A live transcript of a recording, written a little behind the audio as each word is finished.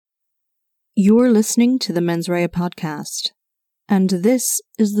You're listening to the Mens Rea podcast, and this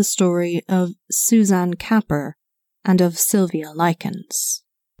is the story of Suzanne Capper and of Sylvia Likens.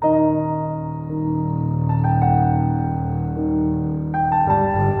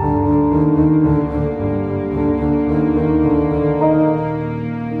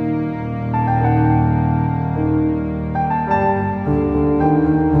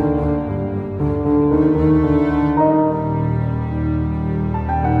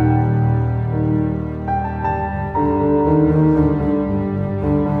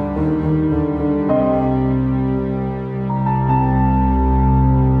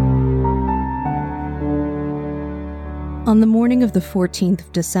 On the morning of the 14th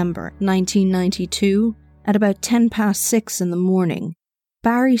of December, 1992, at about 6:10 in the morning,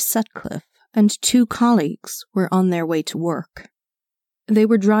 Barry Sutcliffe and two colleagues were on their way to work. They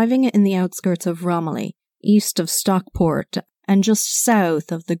were driving in the outskirts of Romilly, east of Stockport and just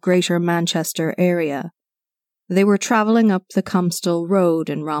south of the Greater Manchester area. They were travelling up the Comstall Road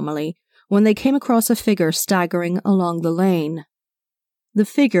in Romilly when they came across a figure staggering along the lane. The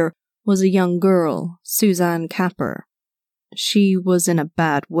figure was a young girl, Suzanne Capper. She was in a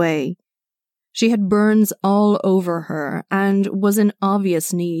bad way. She had burns all over her and was in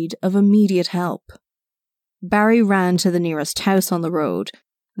obvious need of immediate help. Barry ran to the nearest house on the road,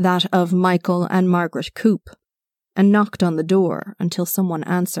 that of Michael and Margaret Coop, and knocked on the door until someone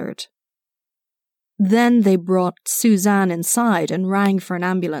answered. Then they brought Suzanne inside and rang for an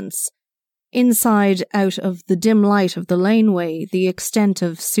ambulance. Inside, out of the dim light of the laneway, the extent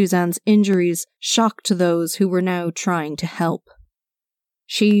of Suzanne's injuries shocked those who were now trying to help.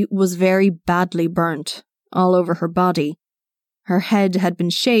 She was very badly burnt, all over her body. Her head had been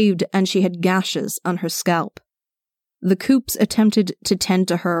shaved and she had gashes on her scalp. The Coops attempted to tend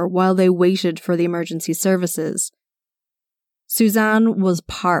to her while they waited for the emergency services. Suzanne was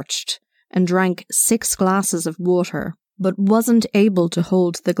parched and drank 6 glasses of water, but wasn't able to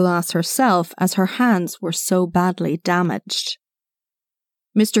hold the glass herself as her hands were so badly damaged.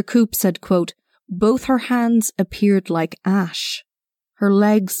 Mr. Coop said, quote, "Both her hands appeared like ash. Her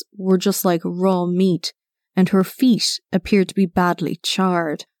legs were just like raw meat, and her feet appeared to be badly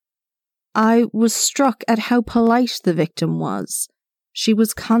charred. I was struck at how polite the victim was. She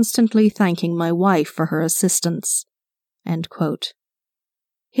was constantly thanking my wife for her assistance." End quote.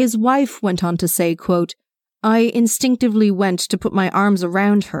 His wife went on to say, quote, "I instinctively went to put my arms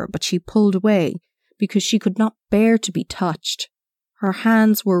around her, but she pulled away because she could not bear to be touched. Her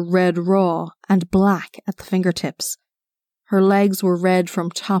hands were red raw and black at the fingertips. Her legs were red from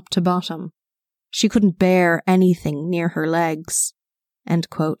top to bottom. She couldn't bear anything near her legs."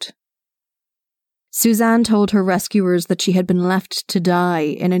 End quote. Suzanne told her rescuers that she had been left to die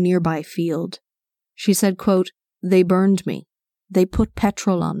in a nearby field. She said, quote, "They burned me. They put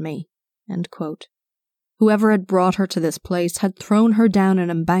petrol on me." End quote. Whoever had brought her to this place had thrown her down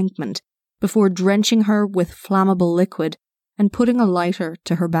an embankment before drenching her with flammable liquid and putting a lighter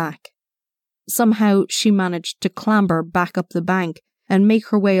to her back. Somehow she managed to clamber back up the bank and make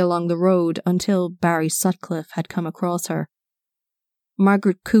her way along the road until Barry Sutcliffe had come across her.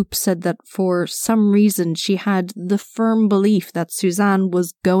 Margaret Coop said that for some reason she had the firm belief that Suzanne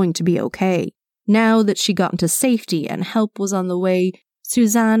was going to be okay. Now that she got into safety and help was on the way,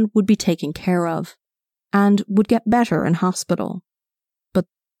 Suzanne would be taken care of and would get better in hospital. But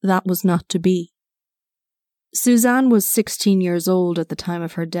that was not to be. Suzanne was 16 years old at the time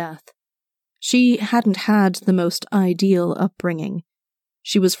of her death. She hadn't had the most ideal upbringing.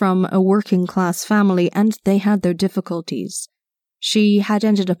 She was from a working-class family and they had their difficulties. She had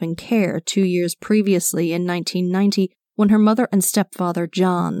ended up in care 2 years previously in 1990 when her mother and stepfather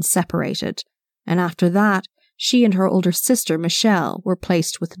John separated, and after that, she and her older sister Michelle were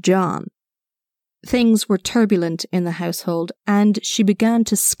placed with John. Things were turbulent in the household, and she began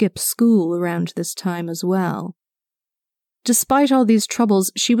to skip school around this time as well. Despite all these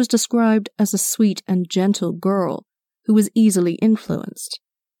troubles, she was described as a sweet and gentle girl who was easily influenced.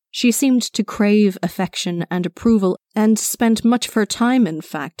 She seemed to crave affection and approval, and spent much of her time, in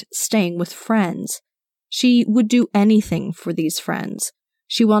fact, staying with friends. She would do anything for these friends.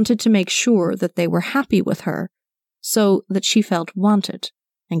 She wanted to make sure that they were happy with her, so that she felt wanted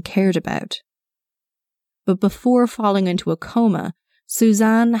and cared about. But before falling into a coma,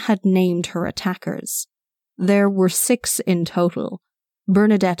 Suzanne had named her attackers. There were 6 in total: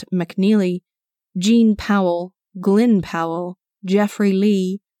 Bernadette McNeely, Jean Powell, Glyn Powell, Jeffrey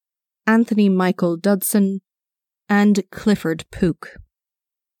Lee, Anthony Michael Dudson, and Clifford Pook.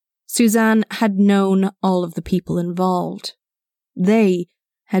 Suzanne had known all of the people involved. They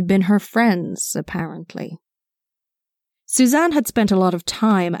had been her friends, apparently. Suzanne had spent a lot of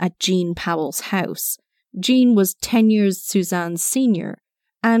time at Jean Powell's house. Jean was 10 years Suzanne's senior,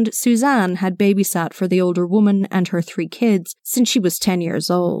 and Suzanne had babysat for the older woman and her 3 kids since she was 10 years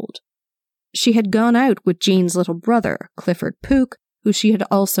old. She had gone out with Jean's little brother, Clifford Pook, who she had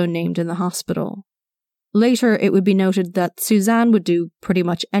also named in the hospital. Later, it would be noted that Suzanne would do pretty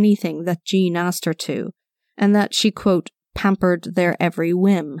much anything that Jean asked her to, and that she, quote, pampered their every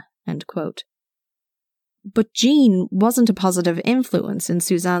whim, end quote. But Jean wasn't a positive influence in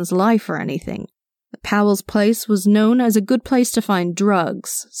Suzanne's life or anything. Powell's place was known as a good place to find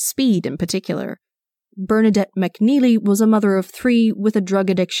drugs, speed in particular. Bernadette McNeely was a mother of 3 with a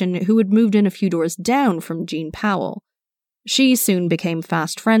drug addiction who had moved in a few doors down from Jean Powell. She soon became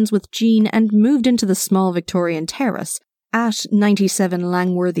fast friends with Jean and moved into the small Victorian terrace at 97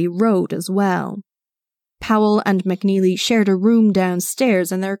 Langworthy Road as well. Powell and McNeely shared a room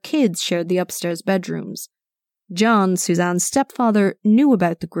downstairs and their kids shared the upstairs bedrooms. John, Suzanne's stepfather, knew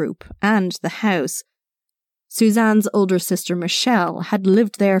about the group and the house. Suzanne's older sister Michelle had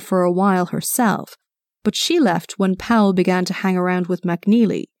lived there for a while herself, but she left when Powell began to hang around with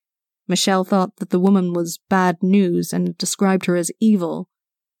McNeely. Michelle thought that the woman was bad news and described her as evil.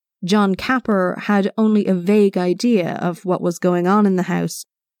 John Capper had only a vague idea of what was going on in the house,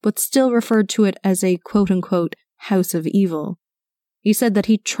 but still referred to it as a quote-unquote house of evil. He said that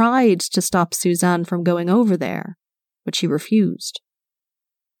he tried to stop Suzanne from going over there, but she refused.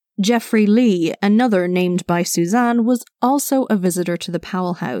 Jeffrey Lee, another named by Suzanne, was also a visitor to the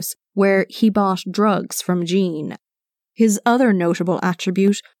Powell house, where he bought drugs from Jean. His other notable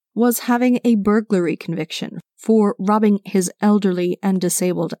attribute was having a burglary conviction for robbing his elderly and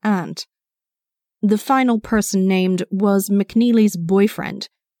disabled aunt. The final person named was McNeely's boyfriend,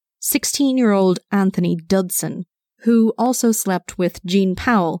 16-year-old Anthony Dudson, who also slept with Jean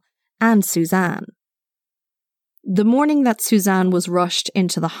Powell and Suzanne. The morning that Suzanne was rushed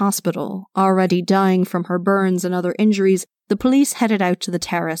into the hospital, already dying from her burns and other injuries, the police headed out to the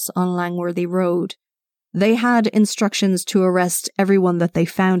terrace on Langworthy Road. They had instructions to arrest everyone that they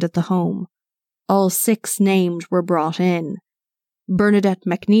found at the home. All 6 named were brought in. Bernadette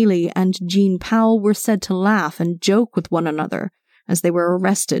McNeely and Jean Powell were said to laugh and joke with one another as they were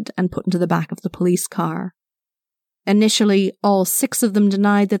arrested and put into the back of the police car. Initially, all 6 of them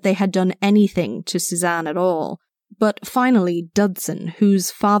denied that they had done anything to Suzanne at all, but finally Dudson, whose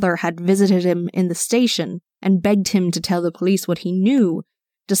father had visited him in the station and begged him to tell the police what he knew,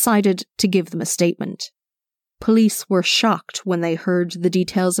 decided to give them a statement. Police were shocked when they heard the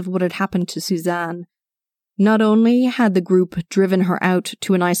details of what had happened to Suzanne. Not only had the group driven her out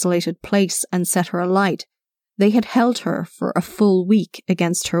to an isolated place and set her alight, they had held her for a full week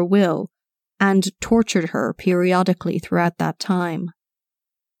against her will, and tortured her periodically throughout that time.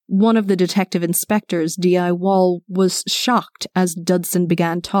 One of the detective inspectors, D.I. Wall, was shocked as Dudson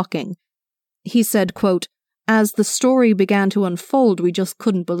began talking. He said, quote, "As the story began to unfold, we just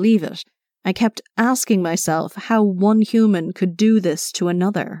couldn't believe it. I kept asking myself how one human could do this to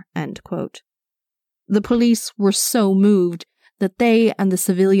another," end quote. The police were so moved that they and the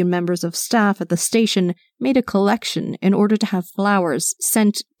civilian members of staff at the station made a collection in order to have flowers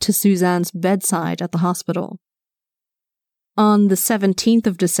sent to Suzanne's bedside at the hospital. On the 17th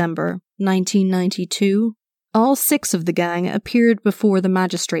of December, 1992, all 6 of the gang appeared before the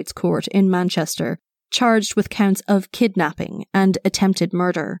magistrates' court in Manchester, charged with counts of kidnapping and attempted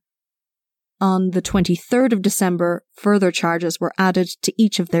murder. On the 23rd of December, further charges were added to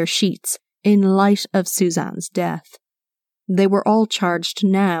each of their sheets in light of Suzanne's death. They were all charged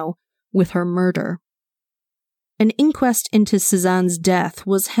now with her murder. An inquest into Suzanne's death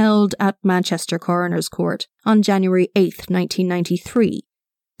was held at Manchester Coroner's Court on January 8, 1993.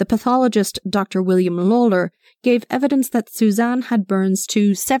 The pathologist Dr. William Lawler gave evidence that Suzanne had burns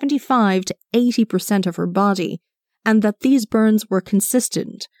to 75 to 80% of her body, and that these burns were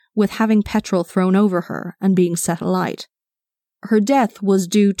consistent with having petrol thrown over her and being set alight. Her death was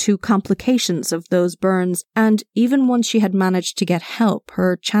due to complications of those burns, and even once she had managed to get help,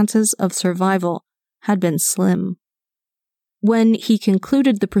 her chances of survival had been slim. When he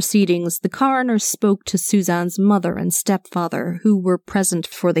concluded the proceedings, the coroner spoke to Suzanne's mother and stepfather, who were present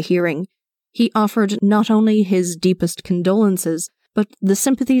for the hearing. He offered not only his deepest condolences, but the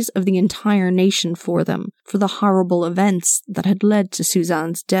sympathies of the entire nation for them, for the horrible events that had led to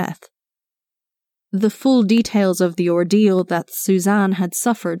Suzanne's death. The full details of the ordeal that Suzanne had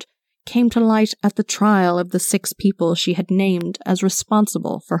suffered came to light at the trial of the 6 people she had named as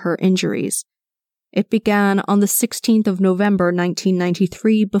responsible for her injuries. It began on the 16th of November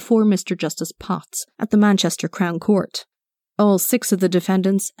 1993 before Mr. Justice Potts at the Manchester Crown Court. All 6 of the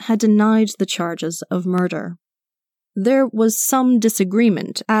defendants had denied the charges of murder. there was some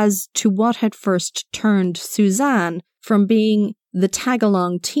disagreement as to what had first turned Suzanne from being the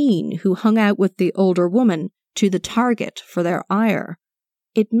tag-along teen who hung out with the older woman to the target for their ire.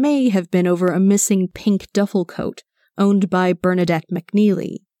 It may have been over a missing pink duffel coat owned by Bernadette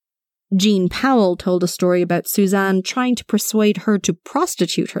McNeely. Jean Powell told a story about Suzanne trying to persuade her to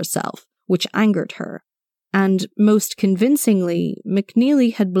prostitute herself, which angered her. And most convincingly,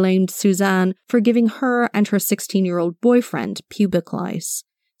 McNeely had blamed Suzanne for giving her and her 16-year-old boyfriend pubic lice,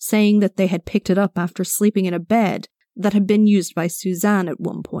 saying that they had picked it up after sleeping in a bed that had been used by Suzanne at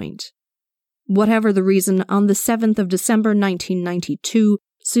one point. Whatever the reason, on the 7th of December 1992,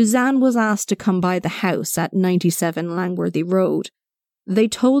 Suzanne was asked to come by the house at 97 Langworthy Road. They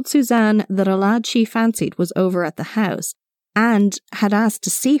told Suzanne that a lad she fancied was over at the house and had asked to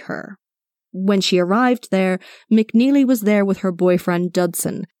see her. When she arrived there, McNeely was there with her boyfriend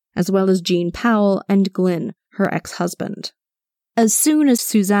Dudson, as well as Jean Powell and Glynn, her ex-husband. As soon as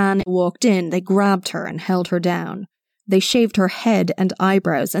Suzanne walked in, they grabbed her and held her down. They shaved her head and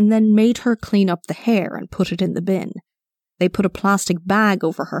eyebrows and then made her clean up the hair and put it in the bin. They put a plastic bag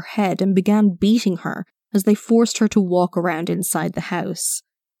over her head and began beating her as they forced her to walk around inside the house.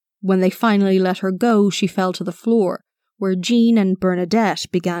 When they finally let her go, she fell to the floor, where Jean and Bernadette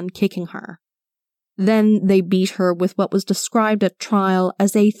began kicking her. Then they beat her with what was described at trial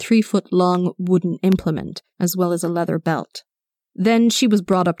as a 3-foot-long wooden implement, as well as a leather belt. Then she was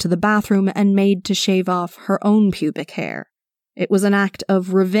brought up to the bathroom and made to shave off her own pubic hair. It was an act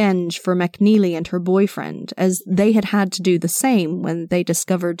of revenge for McNeely and her boyfriend, as they had had to do the same when they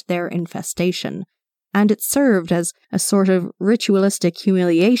discovered their infestation, and it served as a sort of ritualistic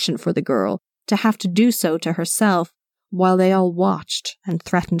humiliation for the girl to have to do so to herself while they all watched and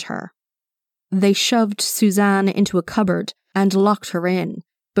threatened her. They shoved Suzanne into a cupboard and locked her in,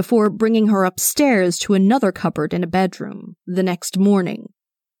 before bringing her upstairs to another cupboard in a bedroom the next morning.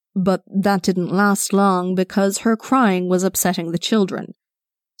 But that didn't last long because her crying was upsetting the children.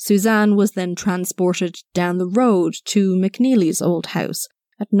 Suzanne was then transported down the road to McNeely's old house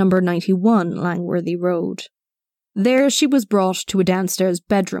at number 91 Langworthy Road. There she was brought to a downstairs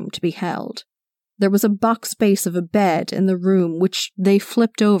bedroom to be held. There was a box base of a bed in the room which they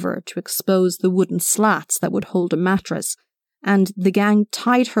flipped over to expose the wooden slats that would hold a mattress, and the gang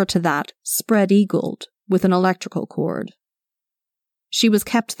tied her to that, spread-eagled, with an electrical cord. She was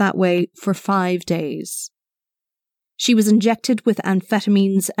kept that way for 5 days. She was injected with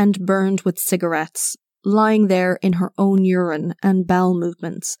amphetamines and burned with cigarettes, lying there in her own urine and bowel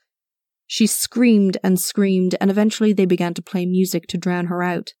movements. She screamed, and eventually they began to play music to drown her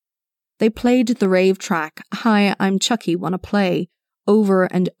out. They played the rave track, Hi, I'm Chucky, Wanna Play, over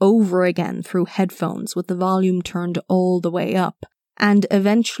and over again through headphones with the volume turned all the way up, and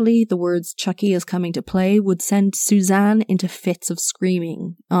eventually the words Chucky is coming to play would send Suzanne into fits of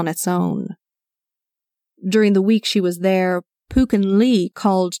screaming on its own. During the week she was there, Pook and Lee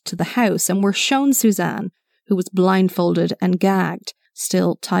called to the house and were shown Suzanne, who was blindfolded and gagged,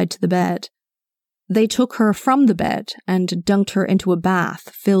 still tied to the bed. They took her from the bed and dunked her into a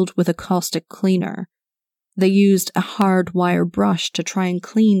bath filled with a caustic cleaner. They used a hard wire brush to try and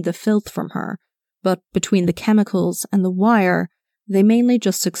clean the filth from her, but between the chemicals and the wire, they mainly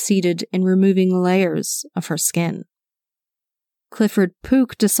just succeeded in removing layers of her skin. Clifford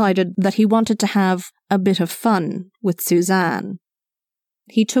Pook decided that he wanted to have a bit of fun with Suzanne.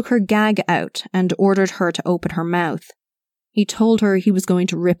 He took her gag out and ordered her to open her mouth. He told her he was going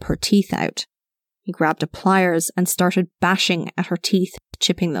to rip her teeth out. He grabbed a pliers and started bashing at her teeth,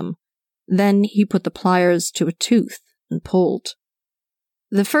 chipping them. Then he put the pliers to a tooth and pulled.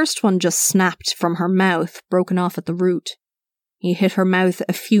 The first one just snapped from her mouth, broken off at the root. He hit her mouth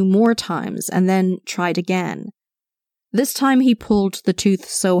a few more times and then tried again. This time he pulled the tooth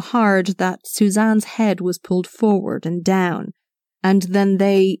so hard that Suzanne's head was pulled forward and down, and then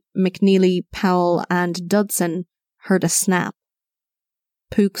they, McNeely, Powell, and Dudson, heard a snap.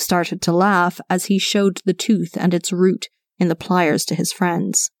 Pook started to laugh as he showed the tooth and its root in the pliers to his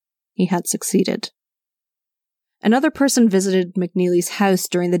friends. He had succeeded. Another person visited McNeely's house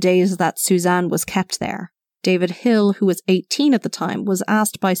during the days that Suzanne was kept there. David Hill, who was 18 at the time, was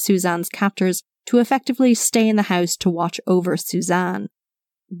asked by Suzanne's captors to effectively stay in the house to watch over Suzanne.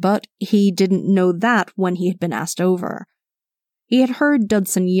 But he didn't know that when he had been asked over. He had heard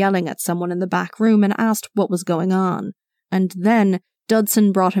Dudson yelling at someone in the back room and asked what was going on, and then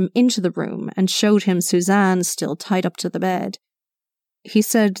Dudson brought him into the room and showed him Suzanne still tied up to the bed. He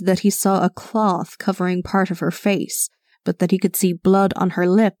said that he saw a cloth covering part of her face, but that he could see blood on her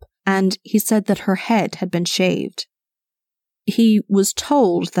lip, and he said that her head had been shaved. He was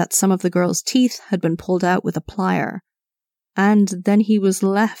told that some of the girl's teeth had been pulled out with a plier, and then he was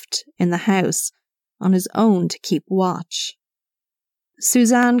left in the house on his own to keep watch.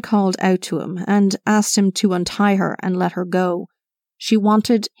 Suzanne called out to him and asked him to untie her and let her go. She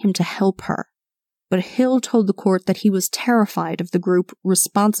wanted him to help her, but Hill told the court that he was terrified of the group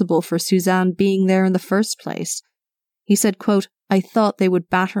responsible for Suzanne being there in the first place. He said, quote, "I thought they would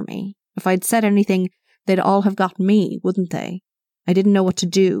batter me. If I'd said anything, they'd all have got me, wouldn't they? I didn't know what to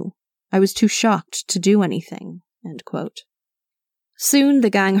do. I was too shocked to do anything." End quote. Soon the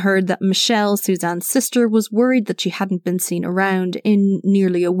gang heard that Michelle, Suzanne's sister, was worried that she hadn't been seen around in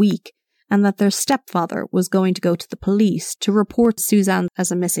nearly a week, and that their stepfather was going to go to the police to report Suzanne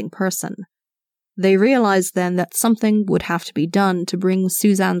as a missing person. They realized then that something would have to be done to bring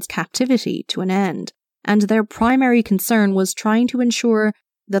Suzanne's captivity to an end, and their primary concern was trying to ensure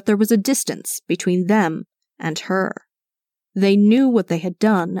that there was a distance between them and her. They knew what they had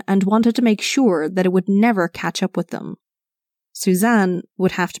done and wanted to make sure that it would never catch up with them. Suzanne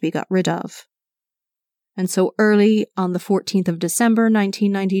would have to be got rid of. And so early on the 14th of December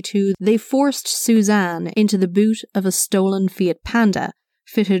 1992, they forced Suzanne into the boot of a stolen Fiat Panda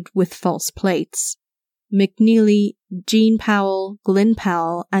fitted with false plates. McNeely, Jean Powell, Glyn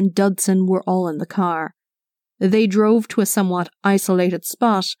Powell, and Dudson were all in the car. They drove to a somewhat isolated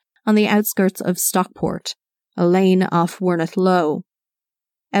spot on the outskirts of Stockport, a lane off Worneth Low.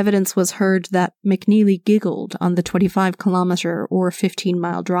 Evidence was heard that McNeely giggled on the 25-kilometre or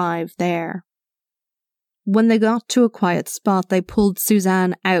 15-mile drive there. When they got to a quiet spot, they pulled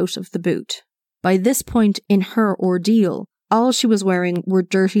Suzanne out of the boot. By this point in her ordeal, all she was wearing were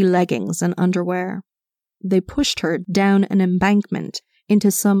dirty leggings and underwear. They pushed her down an embankment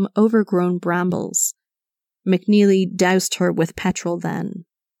into some overgrown brambles. McNeely doused her with petrol then.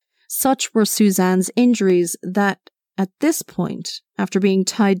 Such were Suzanne's injuries that, at this point, after being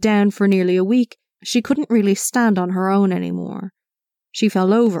tied down for nearly a week, she couldn't really stand on her own anymore. She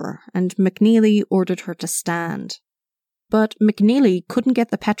fell over, and McNeely ordered her to stand. But McNeely couldn't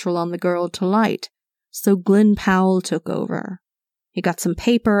get the petrol on the girl to light, so Glyn Powell took over. He got some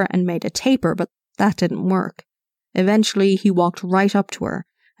paper and made a taper, but that didn't work. Eventually, he walked right up to her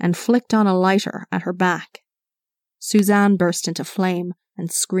and flicked on a lighter at her back. Suzanne burst into flame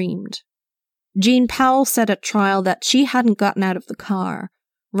and screamed. Jean Powell said at trial that she hadn't gotten out of the car.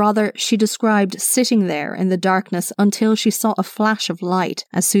 Rather, she described sitting there in the darkness until she saw a flash of light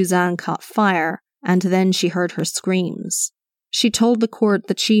as Suzanne caught fire, and then she heard her screams. She told the court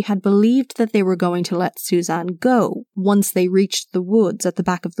that she had believed that they were going to let Suzanne go once they reached the woods at the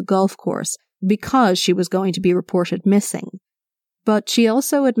back of the golf course, because she was going to be reported missing. But she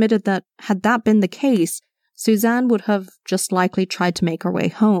also admitted that, had that been the case, Suzanne would have just likely tried to make her way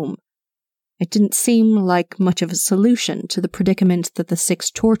home. It didn't seem like much of a solution to the predicament that the 6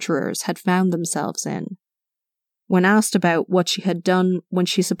 torturers had found themselves in. When asked about what she had done when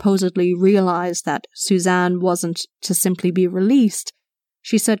she supposedly realized that Suzanne wasn't to simply be released,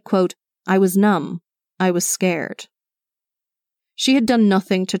 she said, quote, "I was numb. I was scared." She had done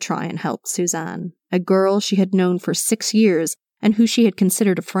nothing to try and help Suzanne, a girl she had known for 6 years and who she had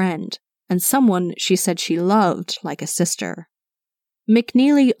considered a friend, and someone she said she loved like a sister.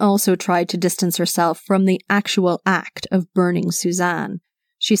 McNeely also tried to distance herself from the actual act of burning Suzanne.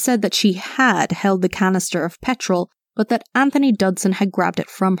 She said that she had held the canister of petrol, but that Anthony Dudson had grabbed it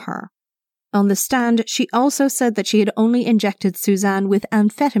from her. On the stand, she also said that she had only injected Suzanne with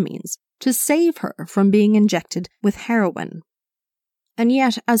amphetamines to save her from being injected with heroin. And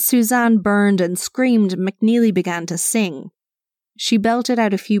yet, as Suzanne burned and screamed, McNeely began to sing. She belted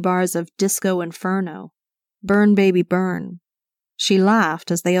out a few bars of Disco Inferno. Burn, baby, burn. She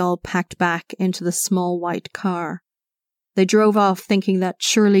laughed as they all packed back into the small white car. They drove off thinking that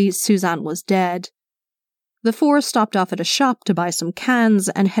surely Suzanne was dead. The 4 stopped off at a shop to buy some cans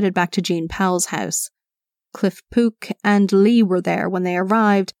and headed back to Jean Powell's house. Cliff Pook and Lee were there when they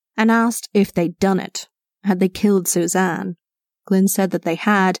arrived and asked if they'd done it. Had they killed Suzanne? Glyn said that they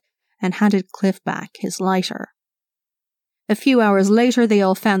had and handed Cliff back his lighter. A few hours later, they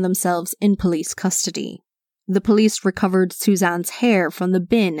all found themselves in police custody. The police recovered Suzanne's hair from the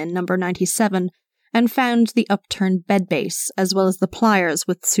bin in number 97 and found the upturned bed base as well as the pliers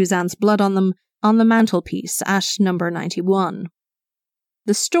with Suzanne's blood on them on the mantelpiece at number 91.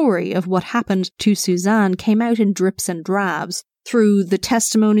 The story of what happened to Suzanne came out in drips and drabs through the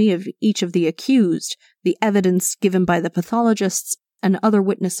testimony of each of the accused, the evidence given by the pathologists, and other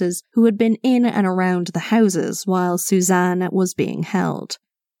witnesses who had been in and around the houses while Suzanne was being held.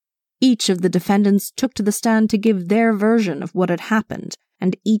 Each of the defendants took to the stand to give their version of what had happened,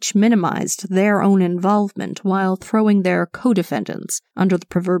 and each minimized their own involvement while throwing their co-defendants under the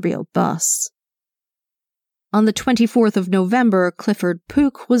proverbial bus. On the 24th of November, Clifford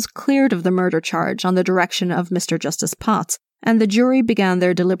Pook was cleared of the murder charge on the direction of Mr. Justice Potts, and the jury began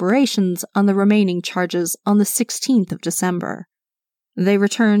their deliberations on the remaining charges on the 16th of December. They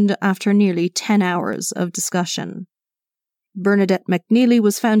returned after nearly 10 hours of discussion. Bernadette McNeely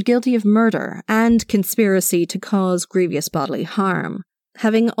was found guilty of murder and conspiracy to cause grievous bodily harm,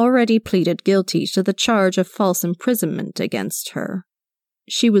 having already pleaded guilty to the charge of false imprisonment against her.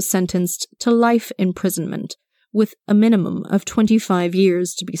 She was sentenced to life imprisonment, with a minimum of 25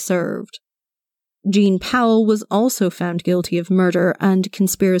 years to be served. Jean Powell was also found guilty of murder and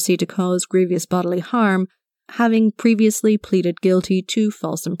conspiracy to cause grievous bodily harm, having previously pleaded guilty to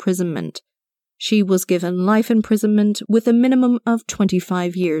false imprisonment. She was given life imprisonment with a minimum of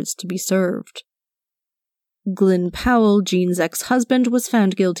 25 years to be served. Glyn Powell, Jean's ex-husband, was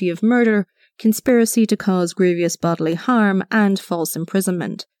found guilty of murder, conspiracy to cause grievous bodily harm, and false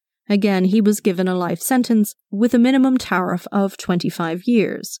imprisonment. Again, he was given a life sentence with a minimum tariff of 25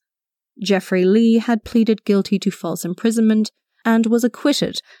 years. Jeffrey Lee had pleaded guilty to false imprisonment and was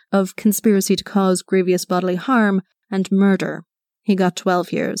acquitted of conspiracy to cause grievous bodily harm and murder. He got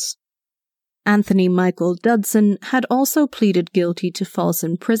 12 years. Anthony Michael Dudson had also pleaded guilty to false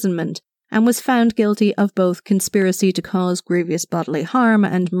imprisonment and was found guilty of both conspiracy to cause grievous bodily harm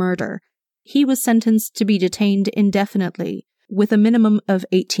and murder. He was sentenced to be detained indefinitely, with a minimum of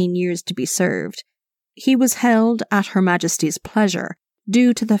 18 years to be served. He was held at Her Majesty's pleasure,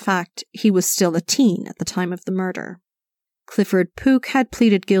 due to the fact he was still a teen at the time of the murder. Clifford Pook had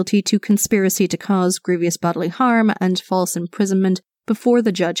pleaded guilty to conspiracy to cause grievous bodily harm and false imprisonment before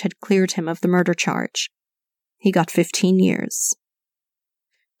the judge had cleared him of the murder charge. He got 15 years.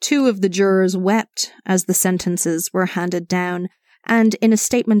 2 of the jurors wept as the sentences were handed down, and in a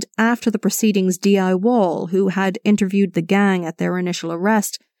statement after the proceedings, D.I. Wall, who had interviewed the gang at their initial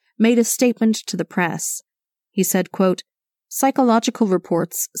arrest, made a statement to the press. He said, quote, "Psychological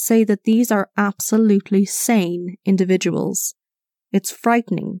reports say that these are absolutely sane individuals. It's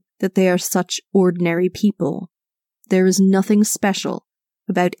frightening that they are such ordinary people. There is nothing special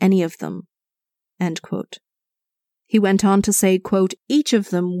about any of them." End quote. He went on to say, quote, "Each of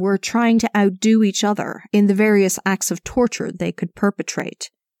them were trying to outdo each other in the various acts of torture they could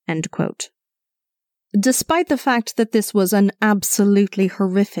perpetrate." End quote. Despite the fact that this was an absolutely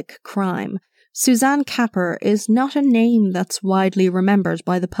horrific crime, Suzanne Capper is not a name that's widely remembered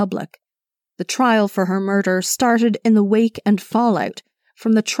by the public. The trial for her murder started in the wake and fallout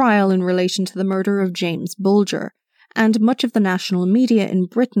from the trial in relation to the murder of James Bulger, and much of the national media in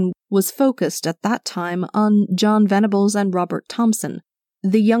Britain was focused at that time on John Venables and Robert Thompson,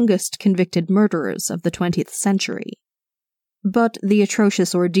 the youngest convicted murderers of the 20th century. But the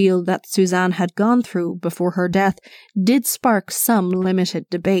atrocious ordeal that Suzanne had gone through before her death did spark some limited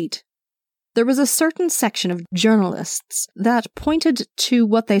debate. There was a certain section of journalists that pointed to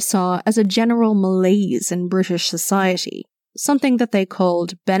what they saw as a general malaise in British society, something that they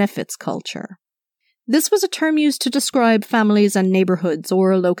called benefits culture. This was a term used to describe families and neighbourhoods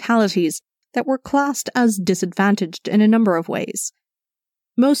or localities that were classed as disadvantaged in a number of ways.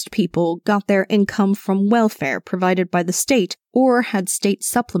 Most people got their income from welfare provided by the state or had state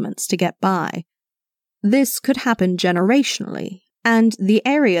supplements to get by. This could happen generationally, and the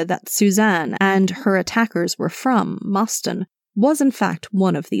area that Suzanne and her attackers were from, Moston, was in fact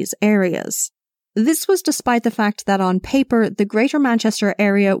one of these areas. This was despite the fact that on paper the Greater Manchester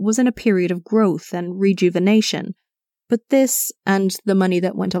area was in a period of growth and rejuvenation, but this, and the money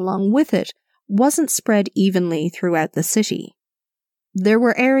that went along with it, wasn't spread evenly throughout the city. There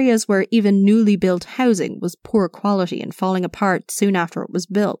were areas where even newly built housing was poor quality and falling apart soon after it was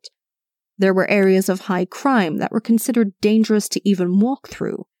built. There were areas of high crime that were considered dangerous to even walk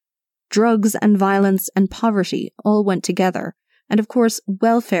through. Drugs and violence and poverty all went together, and of course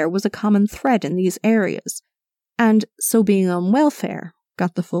welfare was a common thread in these areas, and so being on welfare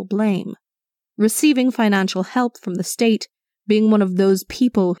got the full blame. Receiving financial help from the state, being one of those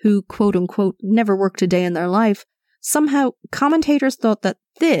people who quote-unquote never worked a day in their life, somehow commentators thought that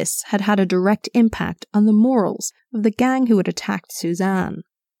this had had a direct impact on the morals of the gang who had attacked Suzanne.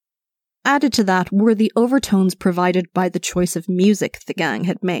 Added to that were the overtones provided by the choice of music the gang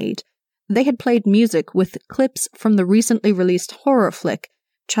had made. They had played music with clips from the recently released horror flick,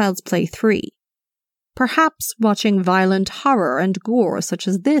 Child's Play 3. Perhaps watching violent horror and gore such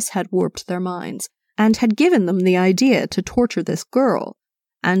as this had warped their minds, and had given them the idea to torture this girl,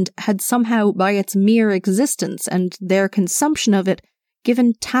 and had somehow, by its mere existence and their consumption of it,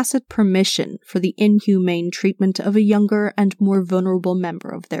 given tacit permission for the inhumane treatment of a younger and more vulnerable member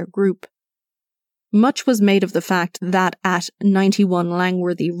of their group. Much was made of the fact that at 91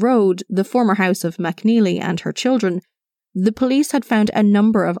 Langworthy Road, the former house of McNeely and her children, the police had found a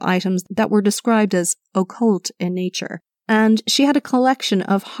number of items that were described as occult in nature, and she had a collection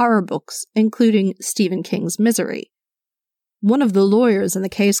of horror books, including Stephen King's Misery. One of the lawyers in the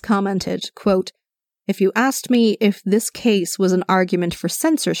case commented, quote, "If you asked me if this case was an argument for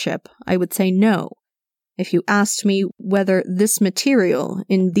censorship, I would say no. If you asked me whether this material,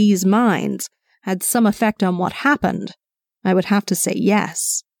 in these minds, had some effect on what happened, I would have to say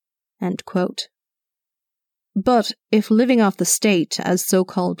yes." End quote. But if living off the state as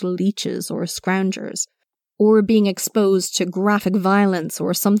so-called leeches or scroungers, or being exposed to graphic violence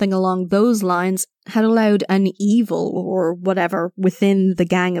or something along those lines had allowed an evil or whatever within the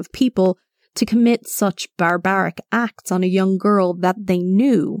gang of people to commit such barbaric acts on a young girl that they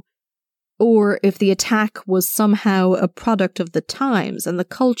knew, or if the attack was somehow a product of the times and the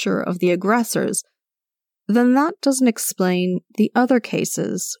culture of the aggressors, then that doesn't explain the other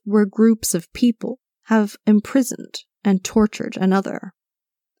cases where groups of people have imprisoned and tortured another.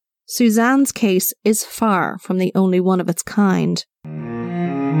 Suzanne's case is far from the only one of its kind.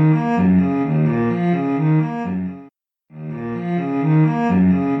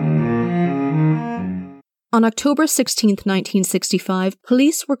 On October 16, 1965,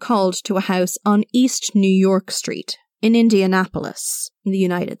 police were called to a house on East New York Street in Indianapolis, in the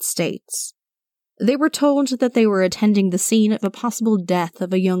United States. They were told that they were attending the scene of a possible death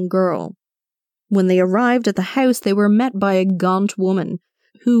of a young girl. When they arrived at the house, they were met by a gaunt woman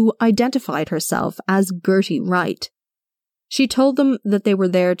who identified herself as Gertie Wright. She told them that they were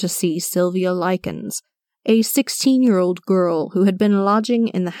there to see Sylvia Likens, a 16-year-old girl who had been lodging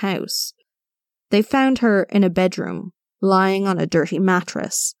in the house. They found her in a bedroom, lying on a dirty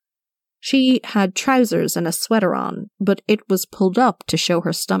mattress. She had trousers and a sweater on, but it was pulled up to show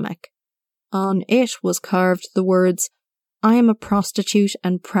her stomach. On it was carved the words, "I am a prostitute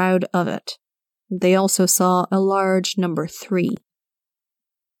and proud of it." They also saw a large number 3.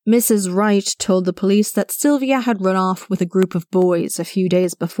 Mrs. Wright told the police that Sylvia had run off with a group of boys a few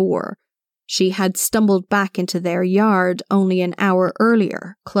days before. She had stumbled back into their yard only an hour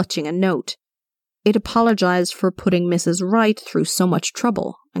earlier, clutching a note. It apologized for putting Mrs. Wright through so much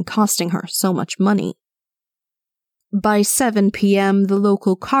trouble and costing her so much money. By 7 p.m., the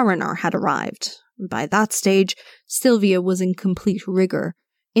local coroner had arrived. By that stage, Sylvia was in complete rigor,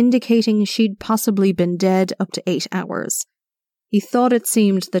 indicating she'd possibly been dead up to 8 hours. He thought it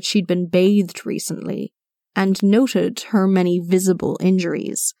seemed that she'd been bathed recently, and noted her many visible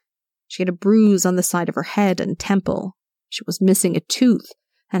injuries. She had a bruise on the side of her head and temple. She was missing a tooth,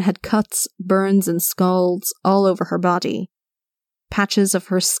 and had cuts, burns, and scalds all over her body. Patches of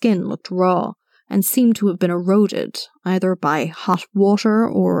her skin looked raw, and seemed to have been eroded, either by hot water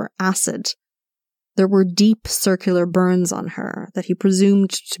or acid. There were deep circular burns on her that he presumed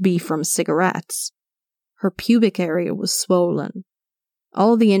to be from cigarettes. Her pubic area was swollen.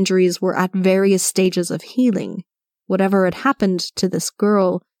 All the injuries were at various stages of healing. Whatever had happened to this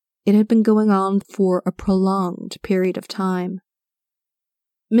girl, it had been going on for a prolonged period of time.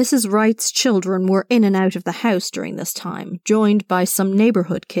 Mrs. Wright's children were in and out of the house during this time, joined by some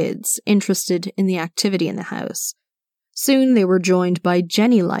neighborhood kids interested in the activity in the house. Soon they were joined by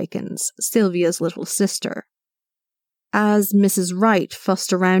Jenny Likens, Sylvia's little sister. As Mrs. Wright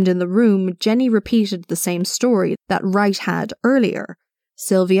fussed around in the room, Jenny repeated the same story that Wright had earlier.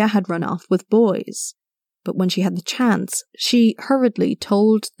 Sylvia had run off with boys. But when she had the chance, she hurriedly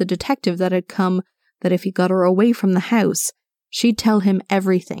told the detective that had come that if he got her away from the house, she'd tell him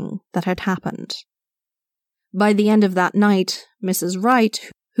everything that had happened. By the end of that night, Mrs.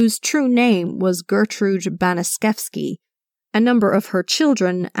 Wright, whose true name was Gertrude Baniszewski, a number of her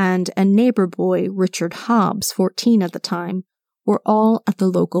children, and a neighbor boy, Richard Hobbs, 14 at the time, were all at the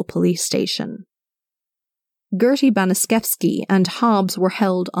local police station. Gertie Baniszewski and Hobbs were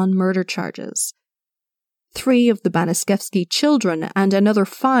held on murder charges. 3 of the Baniszewski children and another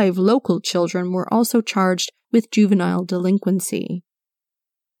 5 local children were also charged with juvenile delinquency.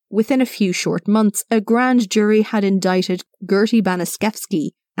 Within a few short months, a grand jury had indicted Gertie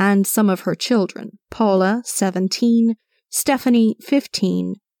Baniszewski and some of her children, Paula, 17, Stephanie,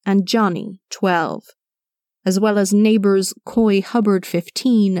 15, and Johnny, 12, as well as neighbours Coy Hubbard,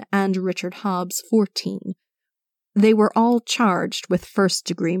 15, and Richard Hobbs, 14. They were all charged with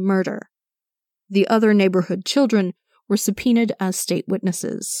first-degree murder. The other neighbourhood children were subpoenaed as state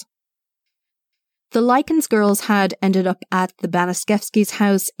witnesses. The Likens girls had ended up at the Baniszewski's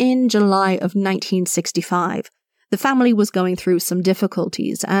house in July of 1965, The family was going through some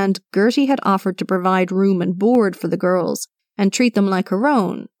difficulties, and Gertie had offered to provide room and board for the girls and treat them like her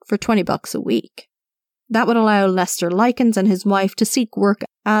own for $20 a week. That would allow Lester Likens and his wife to seek work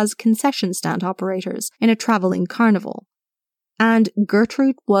as concession stand operators in a travelling carnival. And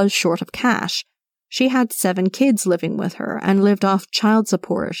Gertrude was short of cash. She had 7 kids living with her and lived off child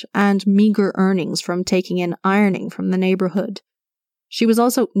support and meagre earnings from taking in ironing from the neighbourhood. She was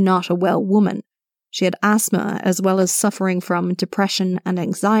also not a well woman. She had asthma as well as suffering from depression and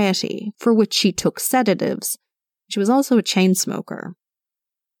anxiety, for which she took sedatives. She was also a chain smoker.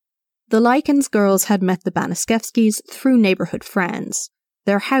 The Likens girls had met the Baniszewskis through neighbourhood friends.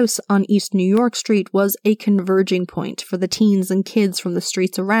 Their house on East New York Street was a converging point for the teens and kids from the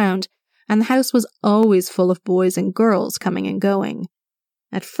streets around, and the house was always full of boys and girls coming and going.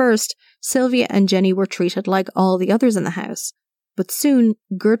 At first, Sylvia and Jenny were treated like all the others in the house, but soon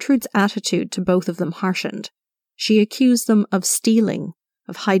Gertrude's attitude to both of them harshened. She accused them of stealing,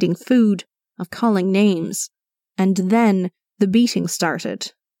 of hiding food, of calling names, and then the beating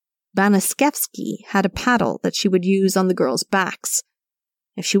started. Baniszewski had a paddle that she would use on the girls' backs.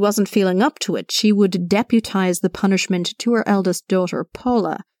 If she wasn't feeling up to it, she would deputize the punishment to her eldest daughter,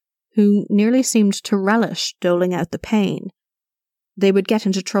 Paula, who nearly seemed to relish doling out the pain. They would get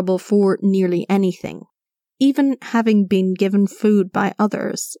into trouble for nearly anything, even having been given food by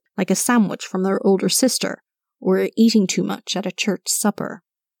others, like a sandwich from their older sister, or eating too much at a church supper.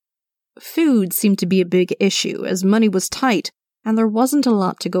 Food seemed to be a big issue, as money was tight, and there wasn't a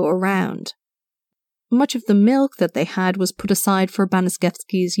lot to go around. Much of the milk that they had was put aside for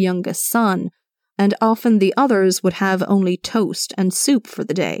Baniszewski's youngest son, and often the others would have only toast and soup for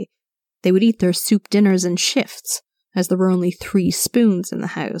the day. They would eat their soup dinners in shifts, as there were only 3 spoons in the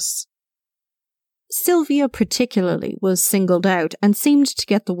house. Sylvia particularly was singled out and seemed to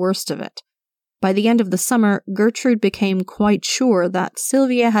get the worst of it. By the end of the summer, Gertrude became quite sure that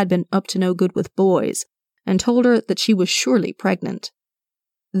Sylvia had been up to no good with boys, and told her that she was surely pregnant.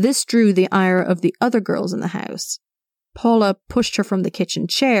 This drew the ire of the other girls in the house. Paula pushed her from the kitchen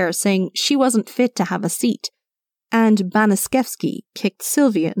chair, saying she wasn't fit to have a seat, and Baniszewski kicked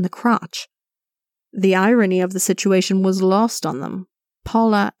Sylvia in the crotch. The irony of the situation was lost on them.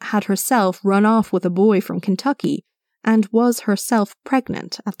 Paula had herself run off with a boy from Kentucky, and was herself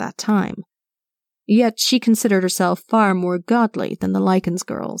pregnant at that time. Yet she considered herself far more godly than the Likens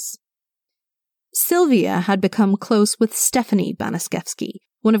girls. Sylvia had become close with Stephanie Baniszewski,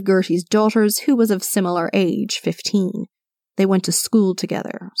 one of Gertie's daughters who was of similar age, 15. They went to school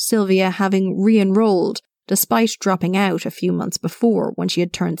together, Sylvia having re-enrolled despite dropping out a few months before when she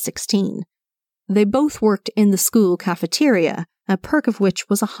had turned 16. They both worked in the school cafeteria, a perk of which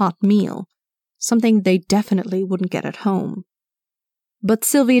was a hot meal, something they definitely wouldn't get at home. But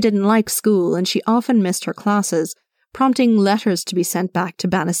Sylvia didn't like school, and she often missed her classes, prompting letters to be sent back to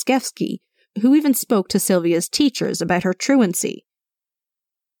Baniszewski, who even spoke to Sylvia's teachers about her truancy.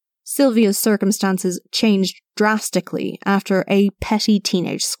 Sylvia's circumstances changed drastically after a petty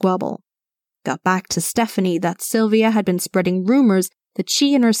teenage squabble. Got back to Stephanie that Sylvia had been spreading rumours that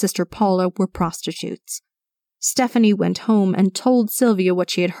she and her sister Paula were prostitutes. Stephanie went home and told Sylvia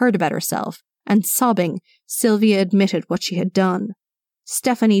what she had heard about herself, and sobbing, Sylvia admitted what she had done.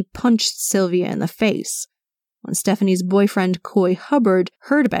 Stephanie punched Sylvia in the face. When Stephanie's boyfriend Coy Hubbard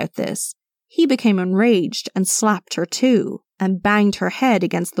heard about this, he became enraged and slapped her too, and banged her head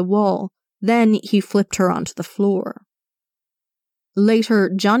against the wall. Then he flipped her onto the floor.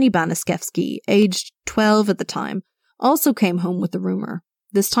 Later, Johnny Baniszewski, aged 12 at the time, also came home with the rumour,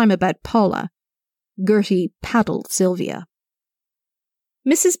 this time about Paula. Gertie paddled Sylvia.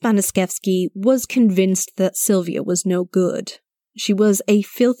 Mrs. Baniszewski was convinced that Sylvia was no good. She was a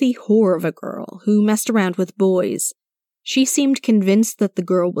filthy whore of a girl who messed around with boys. She seemed convinced that the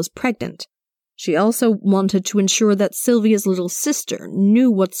girl was pregnant. She also wanted to ensure that Sylvia's little sister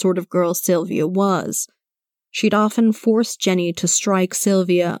knew what sort of girl Sylvia was. She'd often forced Jenny to strike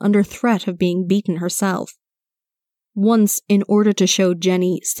Sylvia under threat of being beaten herself. Once, in order to show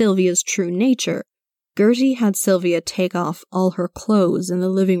Jenny Sylvia's true nature, Gertie had Sylvia take off all her clothes in the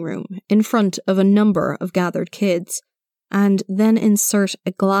living room in front of a number of gathered kids, and then insert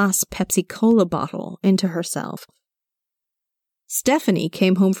a glass Pepsi-Cola bottle into herself. Stephanie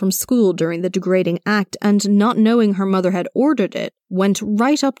came home from school during the degrading act and, not knowing her mother had ordered it, went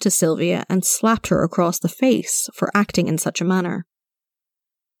right up to Sylvia and slapped her across the face for acting in such a manner.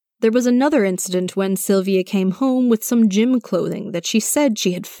 There was another incident when Sylvia came home with some gym clothing that she said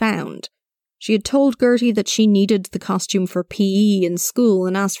she had found. She had told Gertie that she needed the costume for PE in school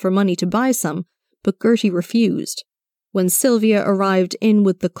and asked for money to buy some, but Gertie refused. When Sylvia arrived in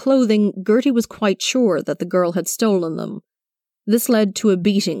with the clothing, Gertie was quite sure that the girl had stolen them. This led to a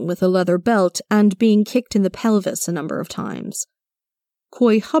beating with a leather belt and being kicked in the pelvis a number of times.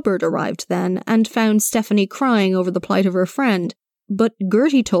 Coy Hubbard arrived then and found Stephanie crying over the plight of her friend, but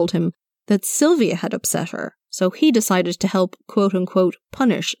Gertie told him that Sylvia had upset her, so he decided to help quote-unquote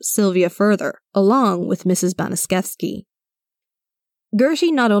punish Sylvia further, along with Mrs. Baniszewski.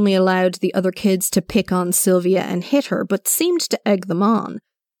 Gertie not only allowed the other kids to pick on Sylvia and hit her, but seemed to egg them on.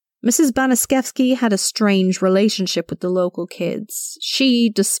 Mrs. Baniszewski had a strange relationship with the local kids.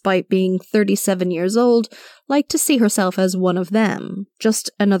 She, despite being 37 years old, liked to see herself as one of them, just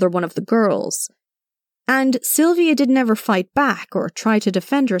another one of the girls. And Sylvia didn't ever fight back or try to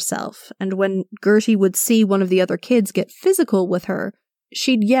defend herself, and when Gertie would see one of the other kids get physical with her,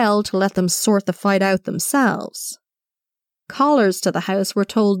 she'd yell to let them sort the fight out themselves. Callers to the house were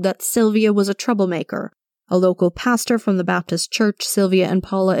told that Sylvia was a troublemaker. A local pastor from the Baptist church Sylvia and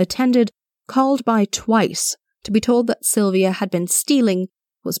Paula attended called by twice to be told that Sylvia had been stealing,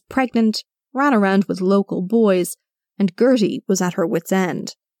 was pregnant, ran around with local boys, and Gertie was at her wit's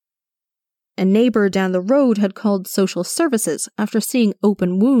end. A neighbour down the road had called social services after seeing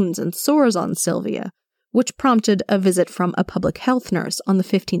open wounds and sores on Sylvia, which prompted a visit from a public health nurse on the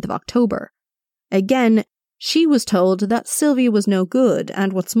 15th of October. Again, she was told that Sylvia was no good,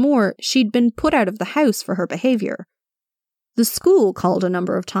 and what's more, she'd been put out of the house for her behaviour. The school called a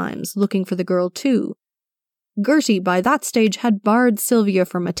number of times, looking for the girl too. Gertie, by that stage, had barred Sylvia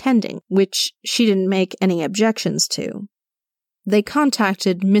from attending, which she didn't make any objections to. They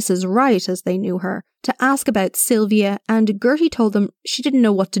contacted Mrs. Wright, as they knew her, to ask about Sylvia, and Gertie told them she didn't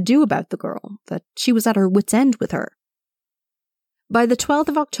know what to do about the girl, that she was at her wit's end with her. By the 12th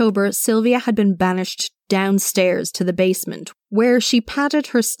of October, Sylvia had been banished downstairs to the basement, where she padded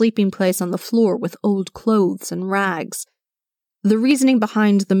her sleeping place on the floor with old clothes and rags. The reasoning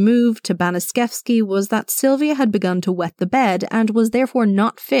behind the move to Baniszewski was that Sylvia had begun to wet the bed and was therefore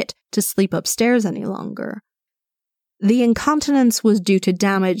not fit to sleep upstairs any longer. The incontinence was due to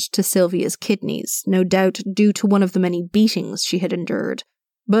damage to Sylvia's kidneys, no doubt due to one of the many beatings she had endured,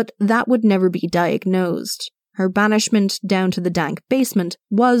 but that would never be diagnosed. Her banishment down to the dank basement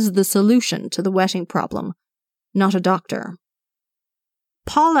was the solution to the wetting problem, not a doctor.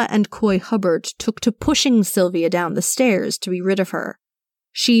 Paula and Coy Hubbard took to pushing Sylvia down the stairs to be rid of her.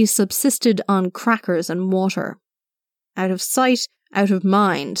 She subsisted on crackers and water. Out of sight, out of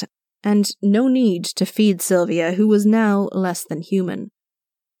mind, and no need to feed Sylvia, who was now less than human.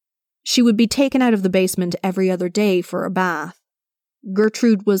 She would be taken out of the basement every other day for a bath.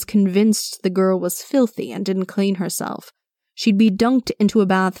 Gertrude was convinced the girl was filthy and didn't clean herself. She'd be dunked into a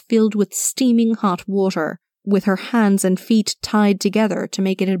bath filled with steaming hot water, with her hands and feet tied together to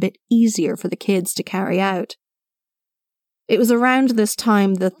make it a bit easier for the kids to carry out. It was around this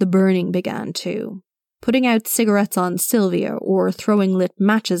time that the burning began too. Putting out cigarettes on Sylvia, or throwing lit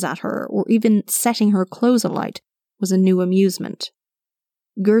matches at her, or even setting her clothes alight was a new amusement.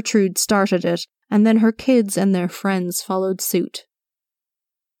 Gertrude started it, and then her kids and their friends followed suit.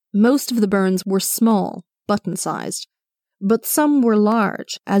 Most of the burns were small, button-sized, but some were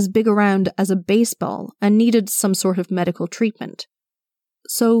large, as big around as a baseball, and needed some sort of medical treatment.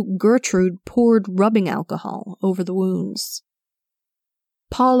 So Gertrude poured rubbing alcohol over the wounds.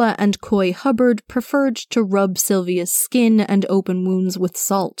 Paula and Coy Hubbard preferred to rub Sylvia's skin and open wounds with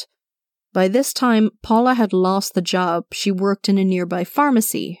salt. By this time, Paula had lost the job she worked in a nearby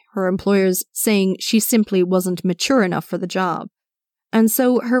pharmacy, her employers saying she simply wasn't mature enough for the job. And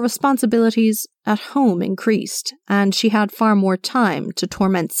so her responsibilities at home increased, and she had far more time to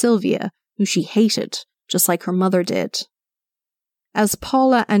torment Sylvia, who she hated, just like her mother did. As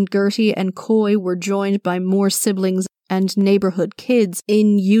Paula and Gertie and Coy were joined by more siblings and neighborhood kids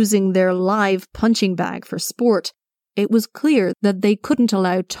in using their live punching bag for sport, it was clear that they couldn't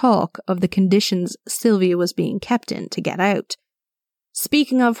allow talk of the conditions Sylvia was being kept in to get out.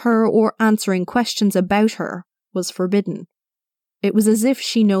 Speaking of her or answering questions about her was forbidden. It was as if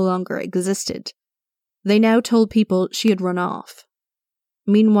she no longer existed. They now told people she had run off.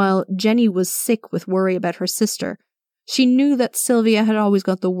 Meanwhile, Jenny was sick with worry about her sister. She knew that Sylvia had always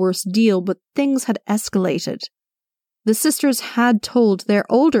got the worst deal, but things had escalated. The sisters had told their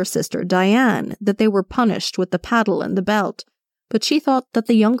older sister, Diane, that they were punished with the paddle and the belt, but she thought that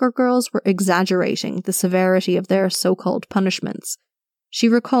the younger girls were exaggerating the severity of their so-called punishments. She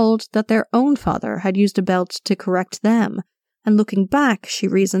recalled that their own father had used a belt to correct them, and looking back, she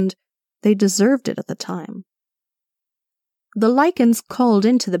reasoned, they deserved it at the time. The Likens called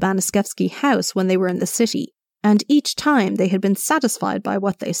into the Baniszewski house when they were in the city, and each time they had been satisfied by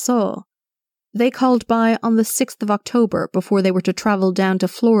what they saw. They called by on the 6th of October before they were to travel down to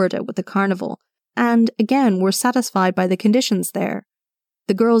Florida with the carnival, and again were satisfied by the conditions there.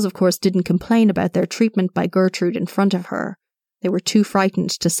 The girls, of course, didn't complain about their treatment by Gertrude in front of her. They were too frightened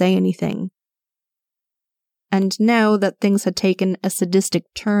to say anything. And now that things had taken a sadistic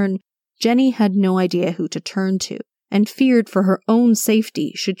turn, Jenny had no idea who to turn to, and feared for her own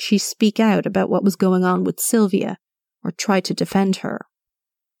safety should she speak out about what was going on with Sylvia, or try to defend her.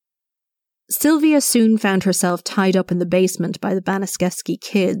 Sylvia soon found herself tied up in the basement by the Baniszewski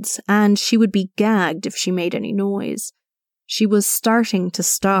kids, and she would be gagged if she made any noise. She was starting to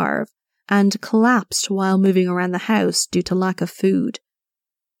starve, and collapsed while moving around the house due to lack of food.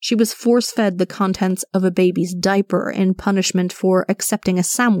 She was force-fed the contents of a baby's diaper in punishment for accepting a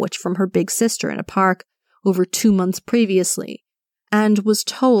sandwich from her big sister in a park over 2 months previously, and was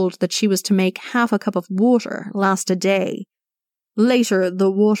told that she was to make half a cup of water last a day. Later,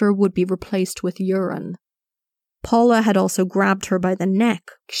 the water would be replaced with urine. Paula had also grabbed her by the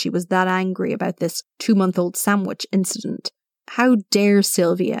neck. She was that angry about this 2-month-old sandwich incident. How dare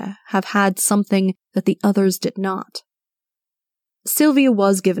Sylvia have had something that the others did not? Sylvia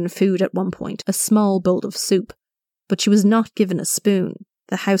was given food at one point, a small bowl of soup, but she was not given a spoon.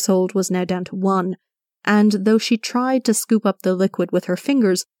 The household was now down to 1, and though she tried to scoop up the liquid with her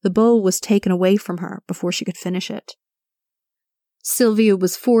fingers, the bowl was taken away from her before she could finish it. Sylvia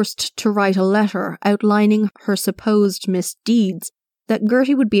was forced to write a letter outlining her supposed misdeeds that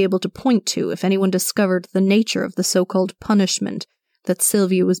Gertie would be able to point to if anyone discovered the nature of the so-called punishment that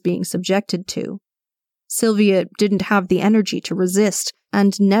Sylvia was being subjected to. Sylvia didn't have the energy to resist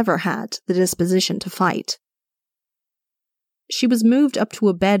and never had the disposition to fight. She was moved up to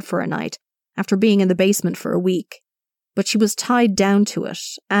a bed for a night after being in the basement for a week, but she was tied down to it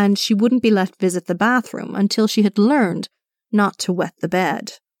and she wouldn't be let visit the bathroom until she had learned not to wet the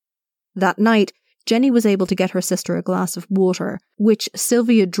bed. That night, Jenny was able to get her sister a glass of water, which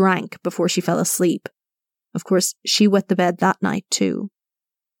Sylvia drank before she fell asleep. Of course, she wet the bed that night too.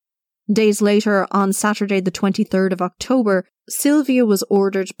 Days later, on Saturday the 23rd of October, Sylvia was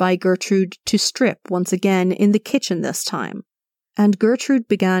ordered by Gertrude to strip once again in the kitchen this time, and Gertrude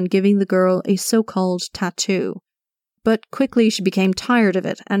began giving the girl a so-called tattoo. But quickly she became tired of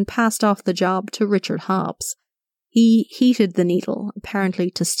it and passed off the job to Richard Hobbs. He heated the needle,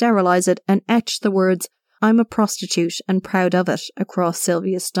 apparently to sterilize it, and etched the words, "I'm a prostitute and proud of it," across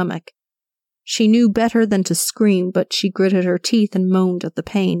Sylvia's stomach. She knew better than to scream, but she gritted her teeth and moaned at the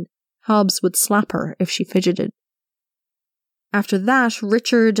pain. Hobbs would slap her if she fidgeted. After that,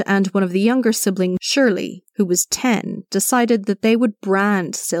 Richard and one of the younger siblings, Shirley, who was 10, decided that they would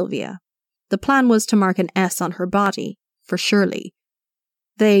brand Sylvia. The plan was to mark an S on her body, for Shirley.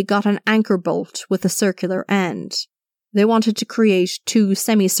 They got an anchor bolt with a circular end. They wanted to create 2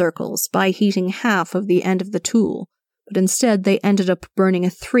 semicircles by heating half of the end of the tool, but instead they ended up burning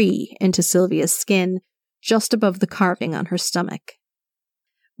a 3 into Sylvia's skin, just above the carving on her stomach.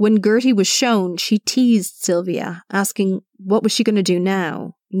 When Gertie was shown, she teased Sylvia, asking what was she going to do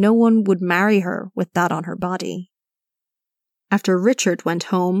now. No one would marry her with that on her body. After Richard went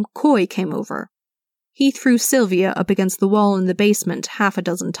home, Coy came over. He threw Sylvia up against the wall in the basement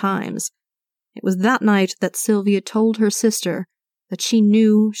 6 times. It was that night that Sylvia told her sister that she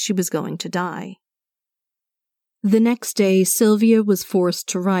knew she was going to die. The next day, Sylvia was forced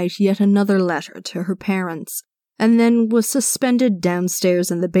to write yet another letter to her parents, and then was suspended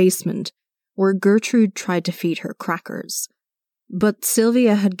downstairs in the basement, where Gertrude tried to feed her crackers. But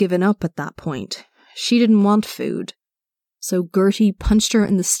Sylvia had given up at that point. She didn't want food. So Gertie punched her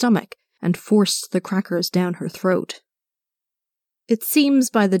in the stomach and forced the crackers down her throat. It seems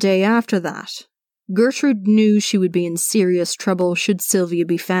by the day after that, Gertrude knew she would be in serious trouble should Sylvia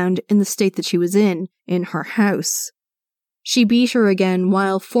be found in the state that she was in her house. She beat her again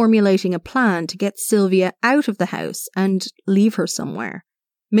while formulating a plan to get Sylvia out of the house and leave her somewhere.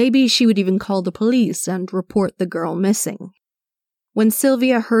 Maybe she would even call the police and report the girl missing. When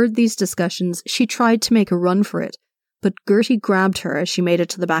Sylvia heard these discussions, she tried to make a run for it, but Gertie grabbed her as she made it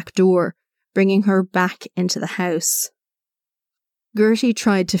to the back door, bringing her back into the house. Gertie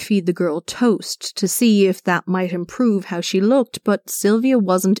tried to feed the girl toast to see if that might improve how she looked, but Sylvia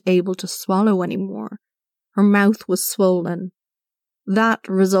wasn't able to swallow anymore. Her mouth was swollen. That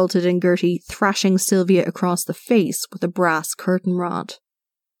resulted in Gertie thrashing Sylvia across the face with a brass curtain rod.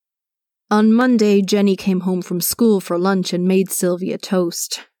 On Monday, Jenny came home from school for lunch and made Sylvia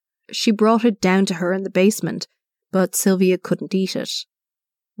toast. She brought it down to her in the basement, but Sylvia couldn't eat it.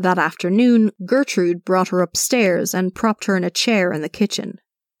 That afternoon, Gertrude brought her upstairs and propped her in a chair in the kitchen.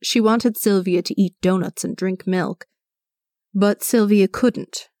 She wanted Sylvia to eat donuts and drink milk. But Sylvia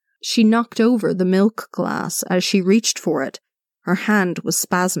couldn't. She knocked over the milk glass as she reached for it. Her hand was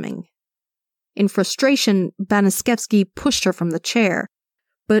spasming. In frustration, Baniszewski pushed her from the chair,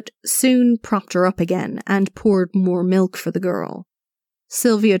 but soon propped her up again and poured more milk for the girl.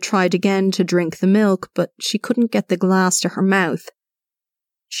 Sylvia tried again to drink the milk, but she couldn't get the glass to her mouth.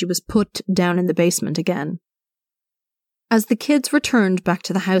 She was put down in the basement again. As the kids returned back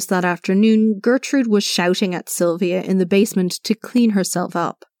to the house that afternoon, Gertrude was shouting at Sylvia in the basement to clean herself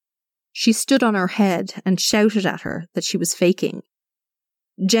up. She stood on her head and shouted at her that she was faking.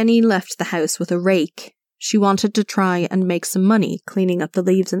 Jenny left the house with a rake. She wanted to try and make some money cleaning up the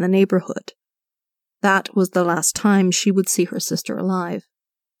leaves in the neighbourhood. That was the last time she would see her sister alive.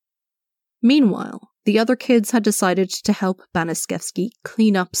 Meanwhile, the other kids had decided to help Baniszewski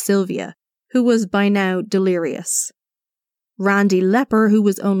clean up Sylvia, who was by now delirious. Randy Lepper, who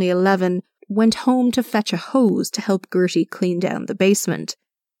was only 11, went home to fetch a hose to help Gertie clean down the basement.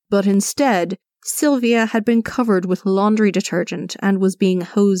 But instead, Sylvia had been covered with laundry detergent and was being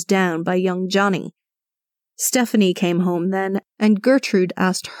hosed down by young Johnny. Stephanie came home then, and Gertrude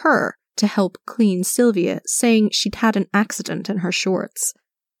asked her to help clean Sylvia, saying she'd had an accident in her shorts.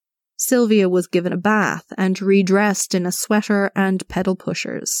 Sylvia was given a bath and redressed in a sweater and pedal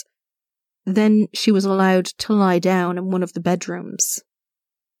pushers. Then she was allowed to lie down in one of the bedrooms.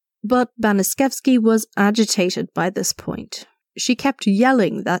 But Baniszewski was agitated by this point. She kept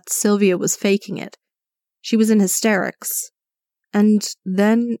yelling that Sylvia was faking it. She was in hysterics. And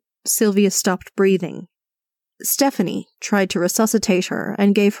then Sylvia stopped breathing. Stephanie tried to resuscitate her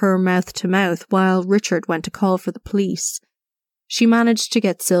and gave her mouth-to-mouth while Richard went to call for the police. She managed to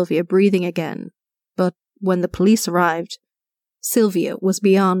get Sylvia breathing again, but when the police arrived, Sylvia was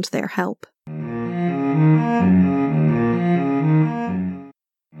beyond their help.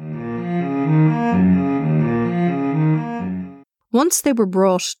 Once they were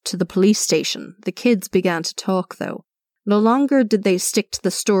brought to the police station, the kids began to talk, though. No longer did they stick to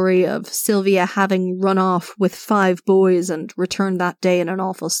the story of Sylvia having run off with 5 boys and returned that day in an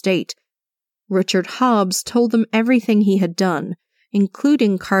awful state. Richard Hobbs told them everything he had done,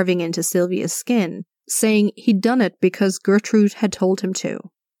 including carving into Sylvia's skin, saying he'd done it because Gertrude had told him to.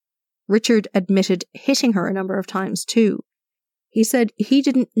 Richard admitted hitting her a number of times too. He said he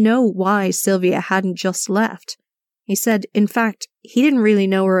didn't know why Sylvia hadn't just left. He said, in fact, he didn't really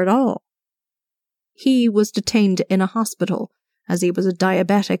know her at all. He was detained in a hospital, as he was a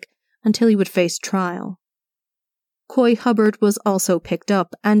diabetic, until he would face trial. Coy Hubbard was also picked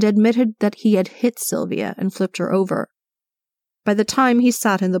up and admitted that he had hit Sylvia and flipped her over. By the time he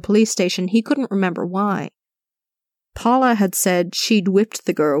sat in the police station, he couldn't remember why. Paula had said she'd whipped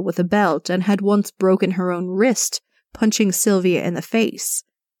the girl with a belt and had once broken her own wrist, punching Sylvia in the face.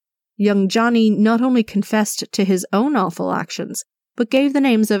 Young Johnny not only confessed to his own awful actions, but gave the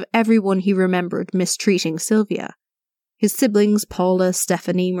names of everyone he remembered mistreating Sylvia. His siblings Paula,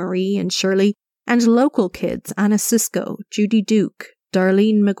 Stephanie, Marie, and Shirley, and local kids Anna Sisko, Judy Duke,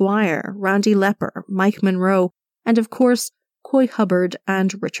 Darlene McGuire, Randy Lepper, Mike Monroe, and of course, Coy Hubbard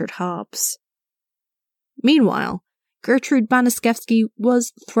and Richard Hobbs. Meanwhile, Gertrude Baniszewski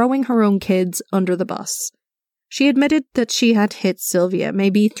was throwing her own kids under the bus. She admitted that she had hit Sylvia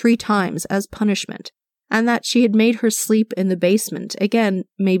maybe 3 times as punishment, and that she had made her sleep in the basement, again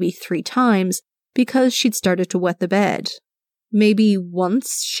maybe 3 times, because she'd started to wet the bed. Maybe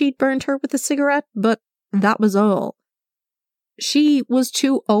once she'd burned her with a cigarette, but that was all. She was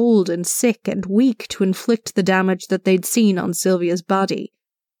too old and sick and weak to inflict the damage that they'd seen on Sylvia's body.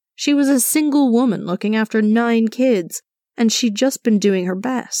 She was a single woman looking after 9 kids, and she'd just been doing her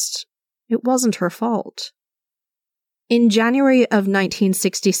best. It wasn't her fault. In January of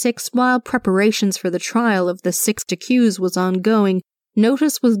 1966, while preparations for the trial of the 6 accused was ongoing,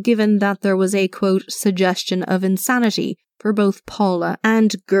 notice was given that there was a, quote, suggestion of insanity for both Paula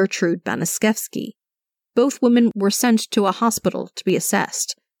and Gertrude Baniszewski. Both women were sent to a hospital to be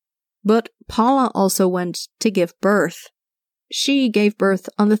assessed. But Paula also went to give birth. She gave birth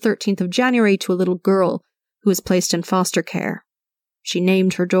on the 13th of January to a little girl who was placed in foster care. She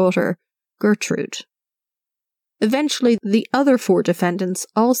named her daughter Gertrude. Eventually, the other 4 defendants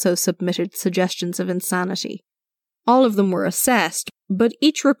also submitted suggestions of insanity. All of them were assessed, but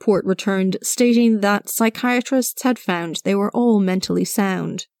each report returned stating that psychiatrists had found they were all mentally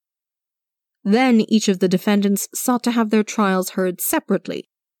sound. Then each of the defendants sought to have their trials heard separately,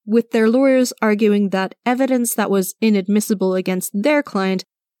 with their lawyers arguing that evidence that was inadmissible against their client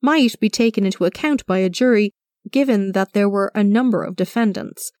might be taken into account by a jury, given that there were a number of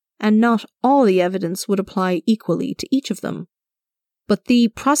defendants, and not all the evidence would apply equally to each of them. but the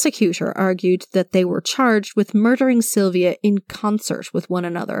prosecutor argued that they were charged with murdering Sylvia in concert with one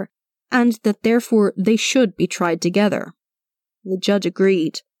another, and that therefore they should be tried together. The judge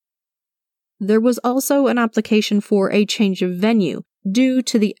agreed. There was also an application for a change of venue due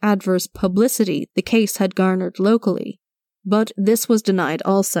to the adverse publicity the case had garnered locally, but this was denied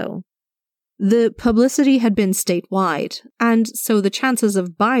also. The publicity had been statewide, and so the chances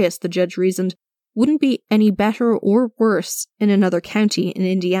of bias, the judge reasoned, wouldn't be any better or worse in another county in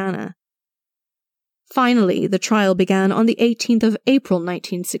Indiana. Finally, the trial began on the 18th of April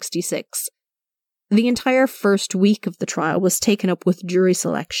 1966. The entire first week of the trial was taken up with jury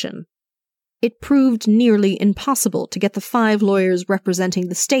selection. It proved nearly impossible to get the 5 lawyers representing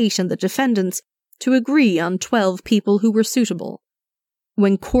the state and the defendants to agree on 12 people who were suitable.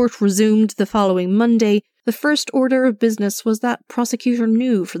 When court resumed the following Monday, the first order of business was that Prosecutor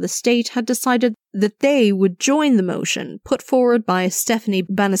New for the state had decided that they would join the motion put forward by Stephanie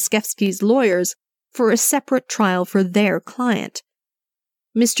Baniszewski's lawyers for a separate trial for their client.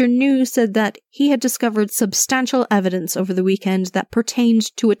 Mr. New said that he had discovered substantial evidence over the weekend that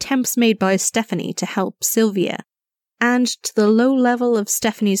pertained to attempts made by Stephanie to help Sylvia, and to the low level of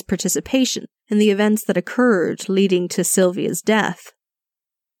Stephanie's participation in the events that occurred leading to Sylvia's death.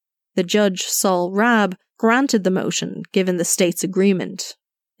 The judge, Saul Rabb, granted the motion given the state's agreement.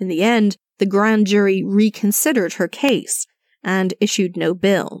 In the end, the grand jury reconsidered her case and issued no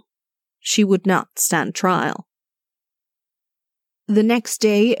bill. She would not stand trial. The next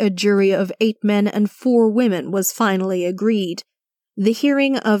day, a jury of 8 men and 4 women was finally agreed. The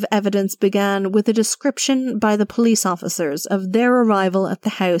hearing of evidence began with a description by the police officers of their arrival at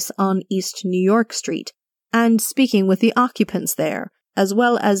the house on East New York Street, and speaking with the occupants there, as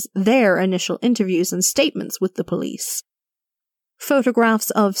well as their initial interviews and statements with the police.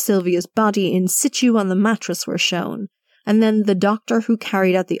 Photographs of Sylvia's body in situ on the mattress were shown, and then the doctor who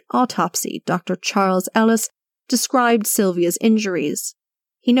carried out the autopsy, Dr. Charles Ellis, described Sylvia's injuries.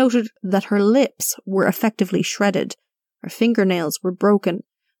 He noted that her lips were effectively shredded, her fingernails were broken,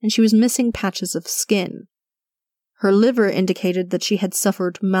 and she was missing patches of skin. Her liver indicated that she had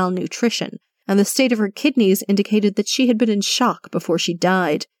suffered malnutrition, and the state of her kidneys indicated that she had been in shock before she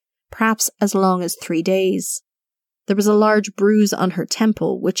died, perhaps as long as 3 days. There was a large bruise on her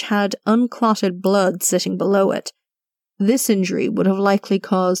temple which had unclotted blood sitting below it. This injury would have likely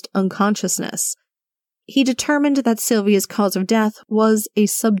caused unconsciousness. He determined that Sylvia's cause of death was a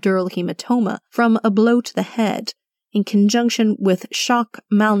subdural hematoma from a blow to the head, in conjunction with shock,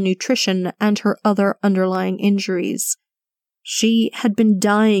 malnutrition, and her other underlying injuries. She had been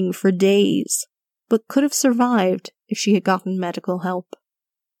dying for days, but could have survived if she had gotten medical help.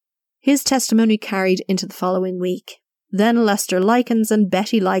 His testimony carried into the following week. Then Lester Likens and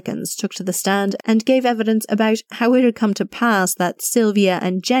Betty Likens took to the stand and gave evidence about how it had come to pass that Sylvia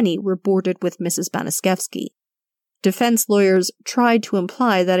and Jenny were boarded with Mrs. Baniszewski. Defense lawyers tried to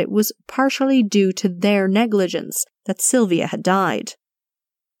imply that it was partially due to their negligence that Sylvia had died.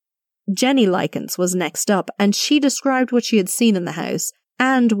 Jenny Likens was next up, and she described what she had seen in the house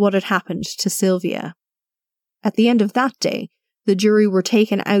and what had happened to Sylvia. At the end of that day, the jury were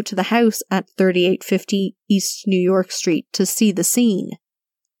taken out to the house at 3850 East New York Street to see the scene.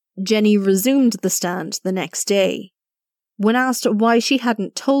 Jenny resumed the stand the next day. When asked why she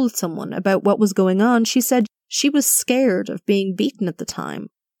hadn't told someone about what was going on, she said she was scared of being beaten at the time,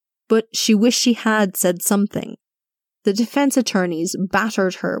 but she wished she had said something. The defense attorneys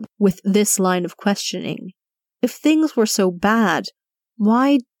battered her with this line of questioning. If things were so bad,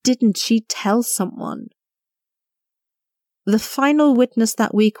 why didn't she tell someone? The final witness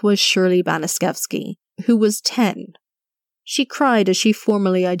that week was Shirley Baniszewski, who was 10. She cried as she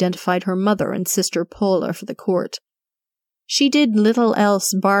formally identified her mother and sister Paula for the court. She did little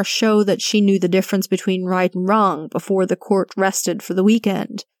else bar show that she knew the difference between right and wrong before the court rested for the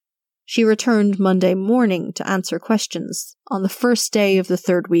weekend. She returned Monday morning to answer questions on the first day of the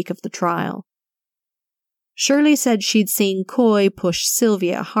 3rd week of the trial. Shirley said she'd seen Coy push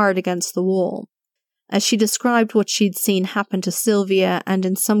Sylvia hard against the wall. As she described what she'd seen happen to Sylvia and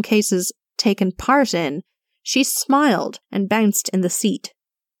in some cases taken part in, she smiled and bounced in the seat.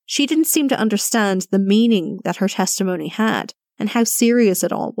 She didn't seem to understand the meaning that her testimony had and how serious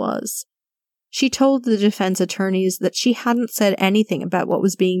it all was. She told the defense attorneys that she hadn't said anything about what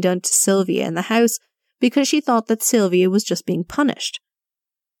was being done to Sylvia in the house because she thought that Sylvia was just being punished.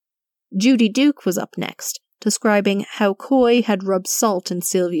 Judy Duke was up next, describing how Coy had rubbed salt in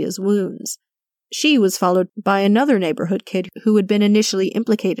Sylvia's wounds. She was followed by another neighborhood kid who had been initially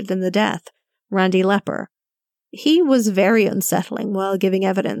implicated in the death, Randy Lepper. He was very unsettling while giving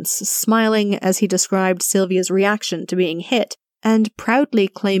evidence, smiling as he described Sylvia's reaction to being hit and proudly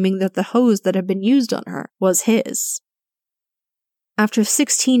claiming that the hose that had been used on her was his. After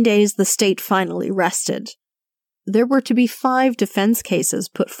 16 days, the state finally rested. There were to be 5 defense cases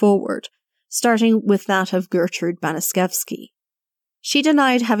put forward, starting with that of Gertrude Baniszewski. She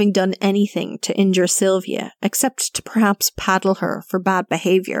denied having done anything to injure Sylvia, except to perhaps paddle her for bad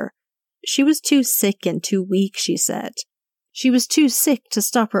behavior. She was too sick and too weak, she said. She was too sick to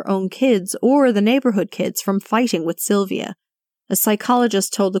stop her own kids or the neighborhood kids from fighting with Sylvia. A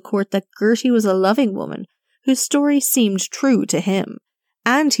psychologist told the court that Gertie was a loving woman whose story seemed true to him,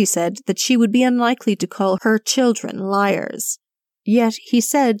 and he said that she would be unlikely to call her children liars. Yet he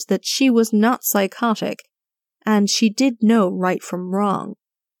said that she was not psychotic, and she did know right from wrong.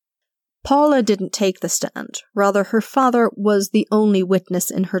 Paula didn't take the stand. Rather, her father was the only witness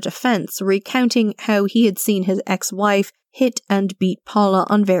in her defense, recounting how he had seen his ex-wife hit and beat Paula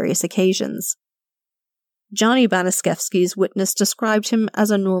on various occasions. Johnny Baniszewski's witness described him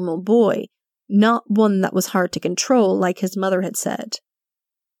as a normal boy, not one that was hard to control like his mother had said.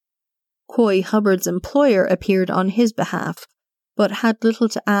 Coy Hubbard's employer appeared on his behalf, but had little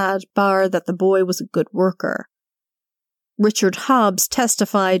to add bar that the boy was a good worker. Richard Hobbs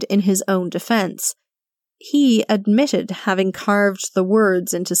testified in his own defense. He admitted having carved the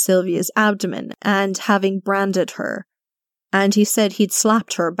words into Sylvia's abdomen and having branded her, and he said he'd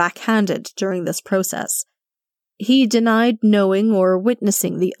slapped her backhanded during this process. He denied knowing or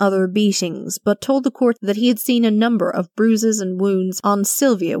witnessing the other beatings, but told the court that he had seen a number of bruises and wounds on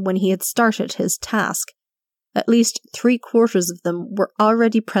Sylvia when he had started his task. At least 3/4 of them were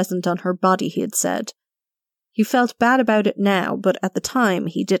already present on her body, he had said. He felt bad about it now, but at the time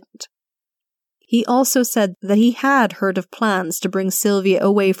he didn't. He also said that he had heard of plans to bring Sylvia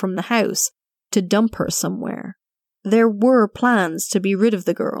away from the house, to dump her somewhere. There were plans to be rid of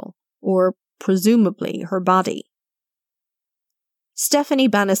the girl, or presumably her body. Stephanie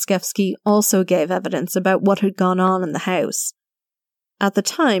Baniszewski also gave evidence about what had gone on in the house. At the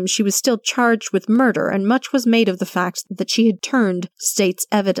time, she was still charged with murder, and much was made of the fact that she had turned state's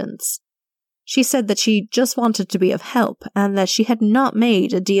evidence. She said that she just wanted to be of help, and that she had not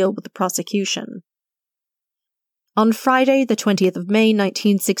made a deal with the prosecution. On Friday, the 20th of May,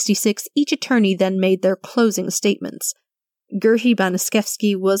 1966, each attorney then made their closing statements. Gertie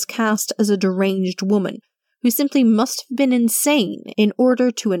Baniszewski was cast as a deranged woman, who simply must have been insane in order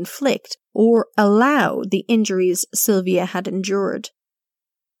to inflict or allow the injuries Sylvia had endured.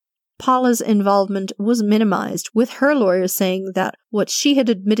 Paula's involvement was minimized, with her lawyer saying that what she had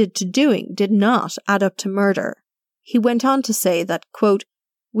admitted to doing did not add up to murder. He went on to say that, quote,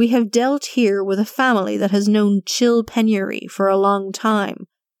 "We have dealt here with a family that has known chill penury for a long time.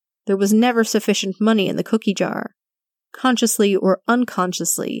 There was never sufficient money in the cookie jar. Consciously or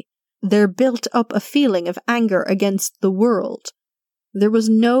unconsciously, there built up a feeling of anger against the world. There was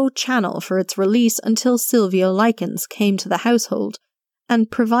no channel for its release until Sylvia Likens came to the household and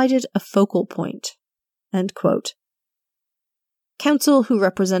provided a focal point." End quote. Counsel, who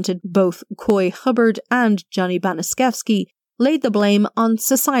represented both Coy Hubbard and Johnny Baniszewski, laid the blame on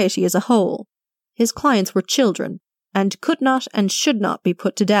society as a whole. His clients were children, and could not and should not be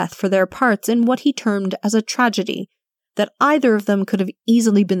put to death for their parts in what he termed as a tragedy that either of them could have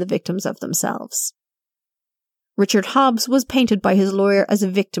easily been the victims of themselves. Richard Hobbs was painted by his lawyer as a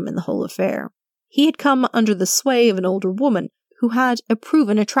victim in the whole affair. He had come under the sway of an older woman who had a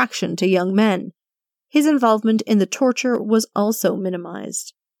proven attraction to young men. His involvement in the torture was also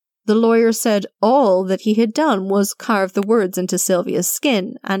minimized. The lawyer said all that he had done was carve the words into Sylvia's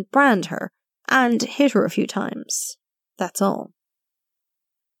skin and brand her, and hit her a few times. That's all.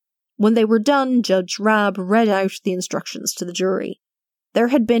 When they were done, Judge Rabb read out the instructions to the jury. There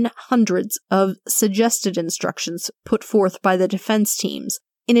had been hundreds of suggested instructions put forth by the defense teams,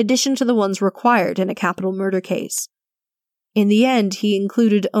 in addition to the ones required in a capital murder case. In the end, he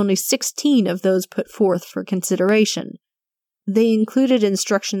included only 16 of those put forth for consideration. They included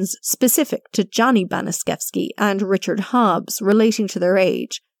instructions specific to Johnny Baniszewski and Richard Hobbs relating to their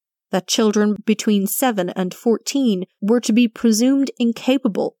age, that children between 7 and 14 were to be presumed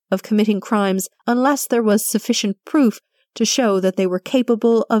incapable of committing crimes unless there was sufficient proof to show that they were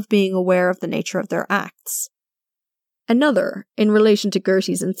capable of being aware of the nature of their acts. Another, in relation to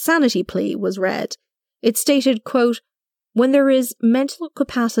Gertie's insanity plea, was read. It stated, quote, "When there is mental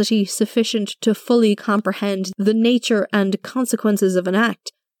capacity sufficient to fully comprehend the nature and consequences of an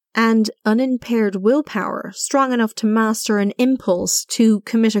act, and unimpaired willpower strong enough to master an impulse to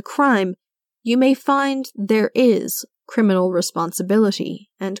commit a crime, you may find there is criminal responsibility."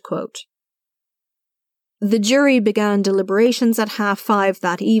 End quote. The jury began deliberations at 5:30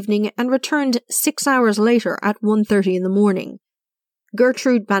 that evening and returned 6 hours later at 1:30 in the morning.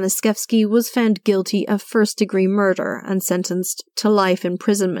 Gertrude Baniszewski was found guilty of first-degree murder and sentenced to life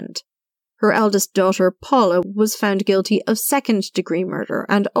imprisonment. Her eldest daughter, Paula, was found guilty of second-degree murder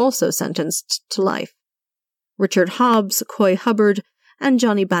and also sentenced to life. Richard Hobbs, Coy Hubbard, and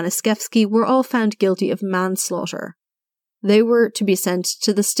Johnny Baniszewski were all found guilty of manslaughter. They were to be sent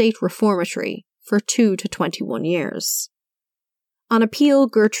to the state reformatory for 2 to 21 years. On appeal,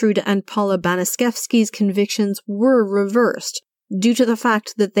 Gertrude and Paula Baniszewski's convictions were reversed due to the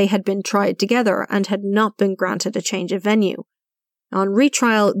fact that they had been tried together and had not been granted a change of venue. On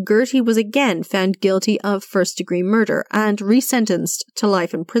retrial, Gertie was again found guilty of first-degree murder and resentenced to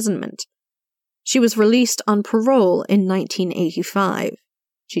life imprisonment. She was released on parole in 1985.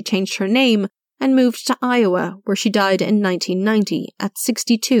 She changed her name and moved to Iowa, where she died in 1990 at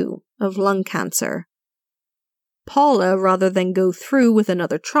 62 of lung cancer. Paula, rather than go through with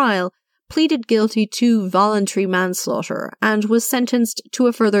another trial, pleaded guilty to voluntary manslaughter and was sentenced to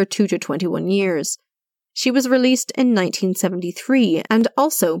a further 2 to 21 years. She was released in 1973 and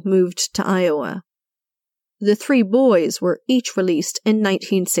also moved to Iowa. The 3 boys were each released in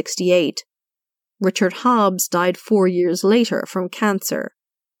 1968. Richard Hobbs died 4 years later from cancer.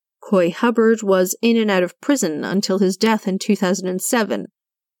 Coy Hubbard was in and out of prison until his death in 2007.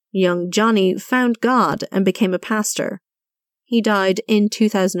 Young Johnny found God and became a pastor. He died in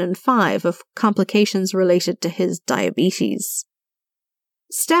 2005 of complications related to his diabetes.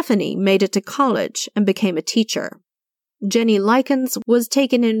 Stephanie made it to college and became a teacher. Jenny Likens was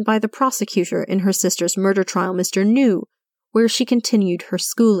taken in by the prosecutor in her sister's murder trial, Mr. New, where she continued her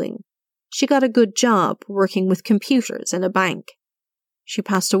schooling. She got a good job working with computers in a bank. She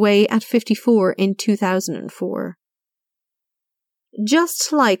passed away at 54 in 2004.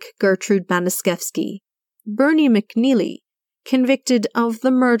 Just like Gertrude Baniszewski, Bernie McNeely, convicted of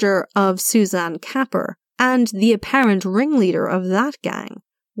the murder of Suzanne Capper and the apparent ringleader of that gang,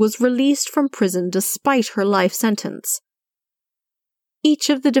 was released from prison despite her life sentence. Each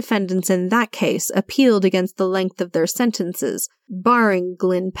of the defendants in that case appealed against the length of their sentences, barring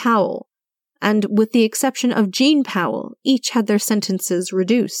Glyn Powell, and with the exception of Jean Powell, each had their sentences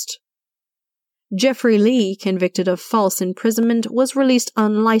reduced. Jeffrey Lee, convicted of false imprisonment, was released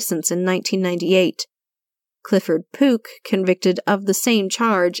on license in 1998. Clifford Pook, convicted of the same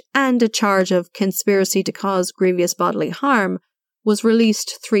charge and a charge of conspiracy to cause grievous bodily harm, was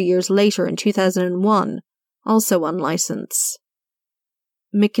released 3 years later in 2001, also on license.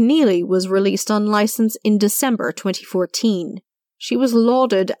 McNeely was released on license in December 2014. She was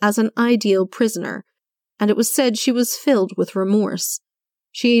lauded as an ideal prisoner, and it was said she was filled with remorse.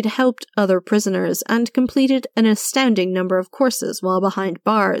 She had helped other prisoners and completed an astounding number of courses while behind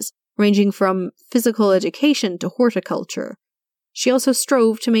bars, ranging from physical education to horticulture. She also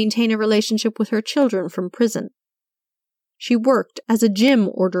strove to maintain a relationship with her children from prison. She worked as a gym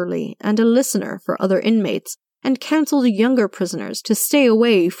orderly and a listener for other inmates, and counseled younger prisoners to stay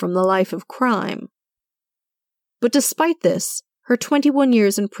away from the life of crime. But despite this, her 21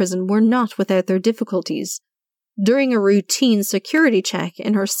 years in prison were not without their difficulties. During a routine security check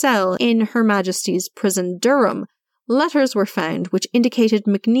in her cell in Her Majesty's Prison Durham, letters were found which indicated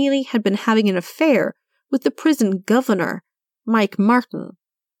McNeely had been having an affair with the prison governor, Mike Martin.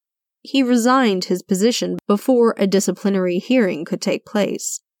 He resigned his position before a disciplinary hearing could take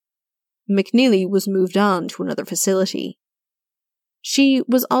place. McNeely was moved on to another facility. She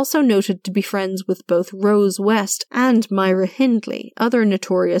was also noted to be friends with both Rose West and Myra Hindley, other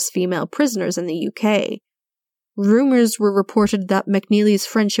notorious female prisoners in the UK. Rumours were reported that McNeely's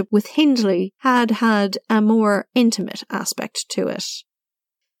friendship with Hindley had a more intimate aspect to it.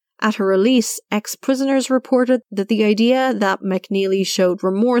 At her release, ex-prisoners reported that the idea that McNeely showed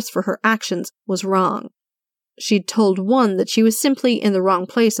remorse for her actions was wrong. She'd told one that she was simply in the wrong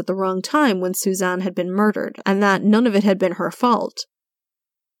place at the wrong time when Suzanne had been murdered, and that none of it had been her fault.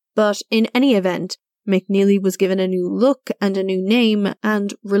 But in any event, McNeely was given a new look and a new name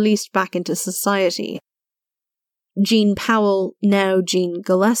and released back into society. Jean Powell, now Jean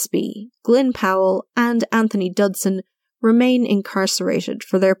Gillespie, Glyn Powell, and Anthony Dudson remain incarcerated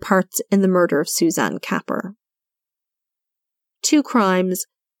for their parts in the murder of Suzanne Capper. 2 crimes,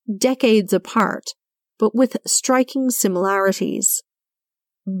 decades apart, but with striking similarities.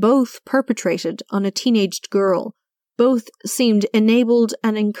 Both perpetrated on a teenaged girl. Both seemed enabled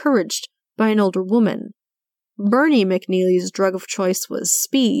and encouraged by an older woman. Bernie McNeely's drug of choice was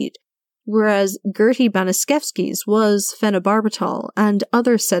speed, whereas Gertie Baniszewski's was phenobarbital and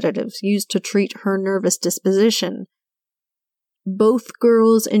other sedatives used to treat her nervous disposition. Both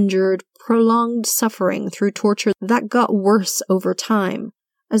girls endured prolonged suffering through torture that got worse over time,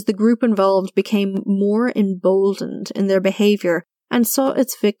 as the group involved became more emboldened in their behavior and saw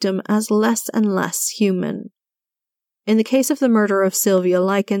its victim as less and less human. In the case of the murder of Sylvia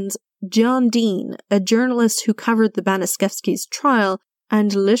Likens, John Dean, a journalist who covered the Baniszewski's trial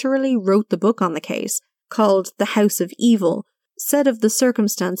and literally wrote the book on the case, called The House of Evil, said of the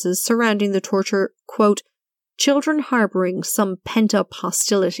circumstances surrounding the torture, quote, "Children harbouring some pent-up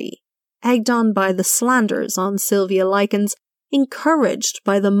hostility, egged on by the slanders on Sylvia Likens, encouraged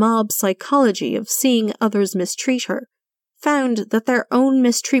by the mob psychology of seeing others mistreat her, found that their own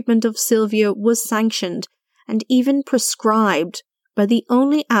mistreatment of Sylvia was sanctioned and even prescribed by the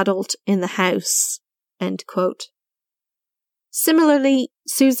only adult in the house." End quote. Similarly,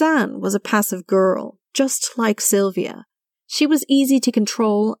 Suzanne was a passive girl, just like Sylvia. She was easy to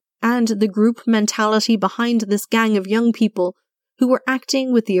control, and the group mentality behind this gang of young people who were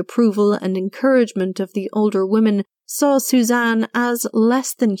acting with the approval and encouragement of the older women saw Suzanne as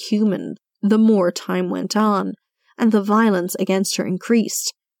less than human the more time went on, and the violence against her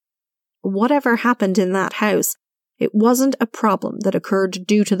increased. Whatever happened in that house, it wasn't a problem that occurred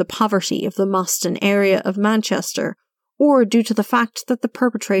due to the poverty of the Moston area of Manchester, or due to the fact that the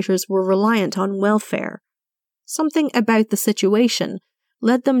perpetrators were reliant on welfare. Something about the situation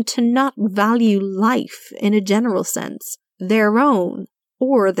led them to not value life in a general sense, their own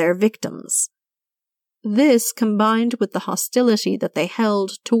or their victims. This, combined with the hostility that they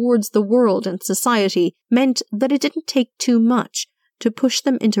held towards the world and society, meant that it didn't take too much to push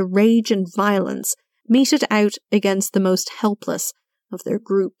them into rage and violence, meted out against the most helpless of their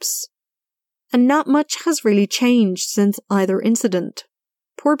groups. And not much has really changed since either incident.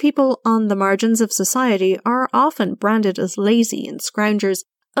 Poor people on the margins of society are often branded as lazy and scroungers,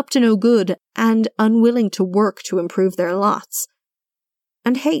 up to no good, and unwilling to work to improve their lots.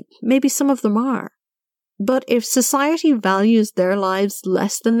 And hey, maybe some of them are. But if society values their lives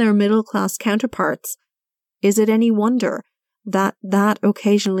less than their middle-class counterparts, is it any wonder that that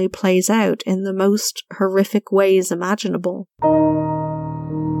occasionally plays out in the most horrific ways imaginable?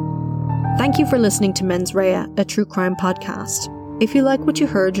 Thank you for listening to Mens Rea, a true crime podcast. If you like what you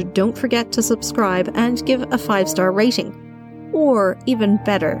heard, don't forget to subscribe and give a 5-star rating. Or, even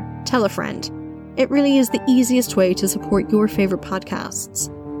better, tell a friend. It really is the easiest way to support your favourite podcasts.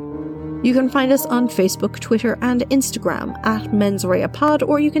 You can find us on Facebook, Twitter and Instagram at Mens Rea Pod,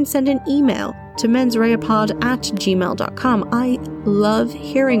 or you can send an email to mensreapod@gmail.com. I love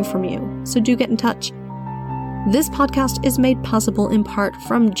hearing from you, so do get in touch. This podcast is made possible in part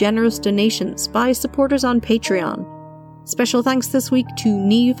from generous donations by supporters on Patreon. Special thanks this week to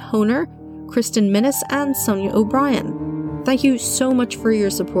Niamh Honer, Kristen Minnis and Sonia O'Brien. Thank you so much for your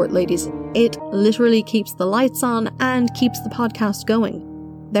support, ladies. It literally keeps the lights on and keeps the podcast going.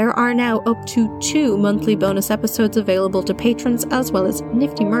 There are now up to 2 monthly bonus episodes available to patrons, as well as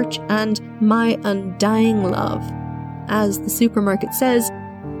nifty merch and my undying love. As the supermarket says,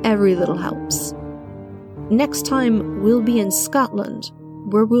 every little helps. Next time, we'll be in Scotland,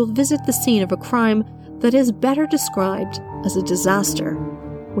 where we'll visit the scene of a crime that is better described as a disaster,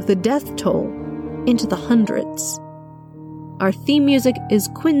 with a death toll into the hundreds. Our theme music is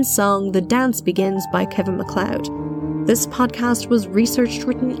Quinn's song The Dance Begins by Kevin MacLeod. This podcast was researched,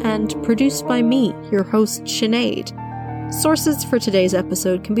 written, and produced by me, your host, Sinead. Sources for today's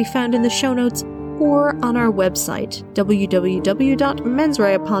episode can be found in the show notes or on our website,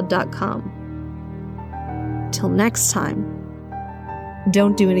 www.mensreapod.com. Till next time,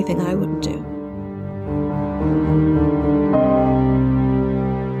 don't do anything I wouldn't do.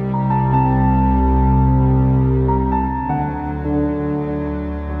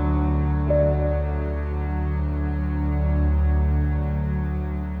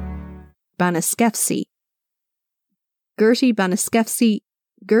 Baniszewski. Gertie Baniszewski.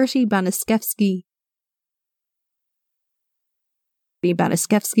 Gertie Baniszewski.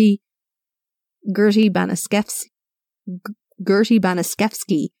 Baniszewski. Gertie Baniszewski. Gertie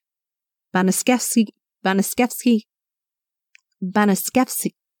Baniszewski. Baniszewski. Baniszewski.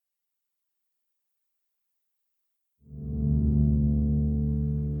 Baniszewski.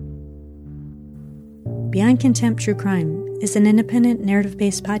 Beyond Contempt True Crime is an independent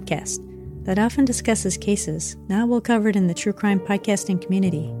narrative-based podcast that often discusses cases not well covered in the true crime podcasting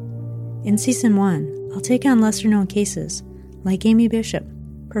community. In Season 1, I'll take on lesser-known cases like Amy Bishop,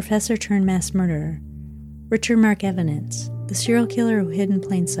 professor turned mass murderer, Richard Mark Evidence, the serial killer who hid in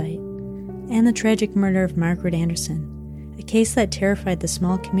plain sight, and the tragic murder of Margaret Anderson, a case that terrified the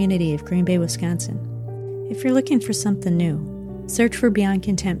small community of Green Bay, Wisconsin. If you're looking for something new, search for Beyond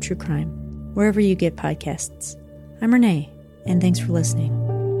Contempt True Crime, wherever you get podcasts. I'm Renee, and thanks for listening.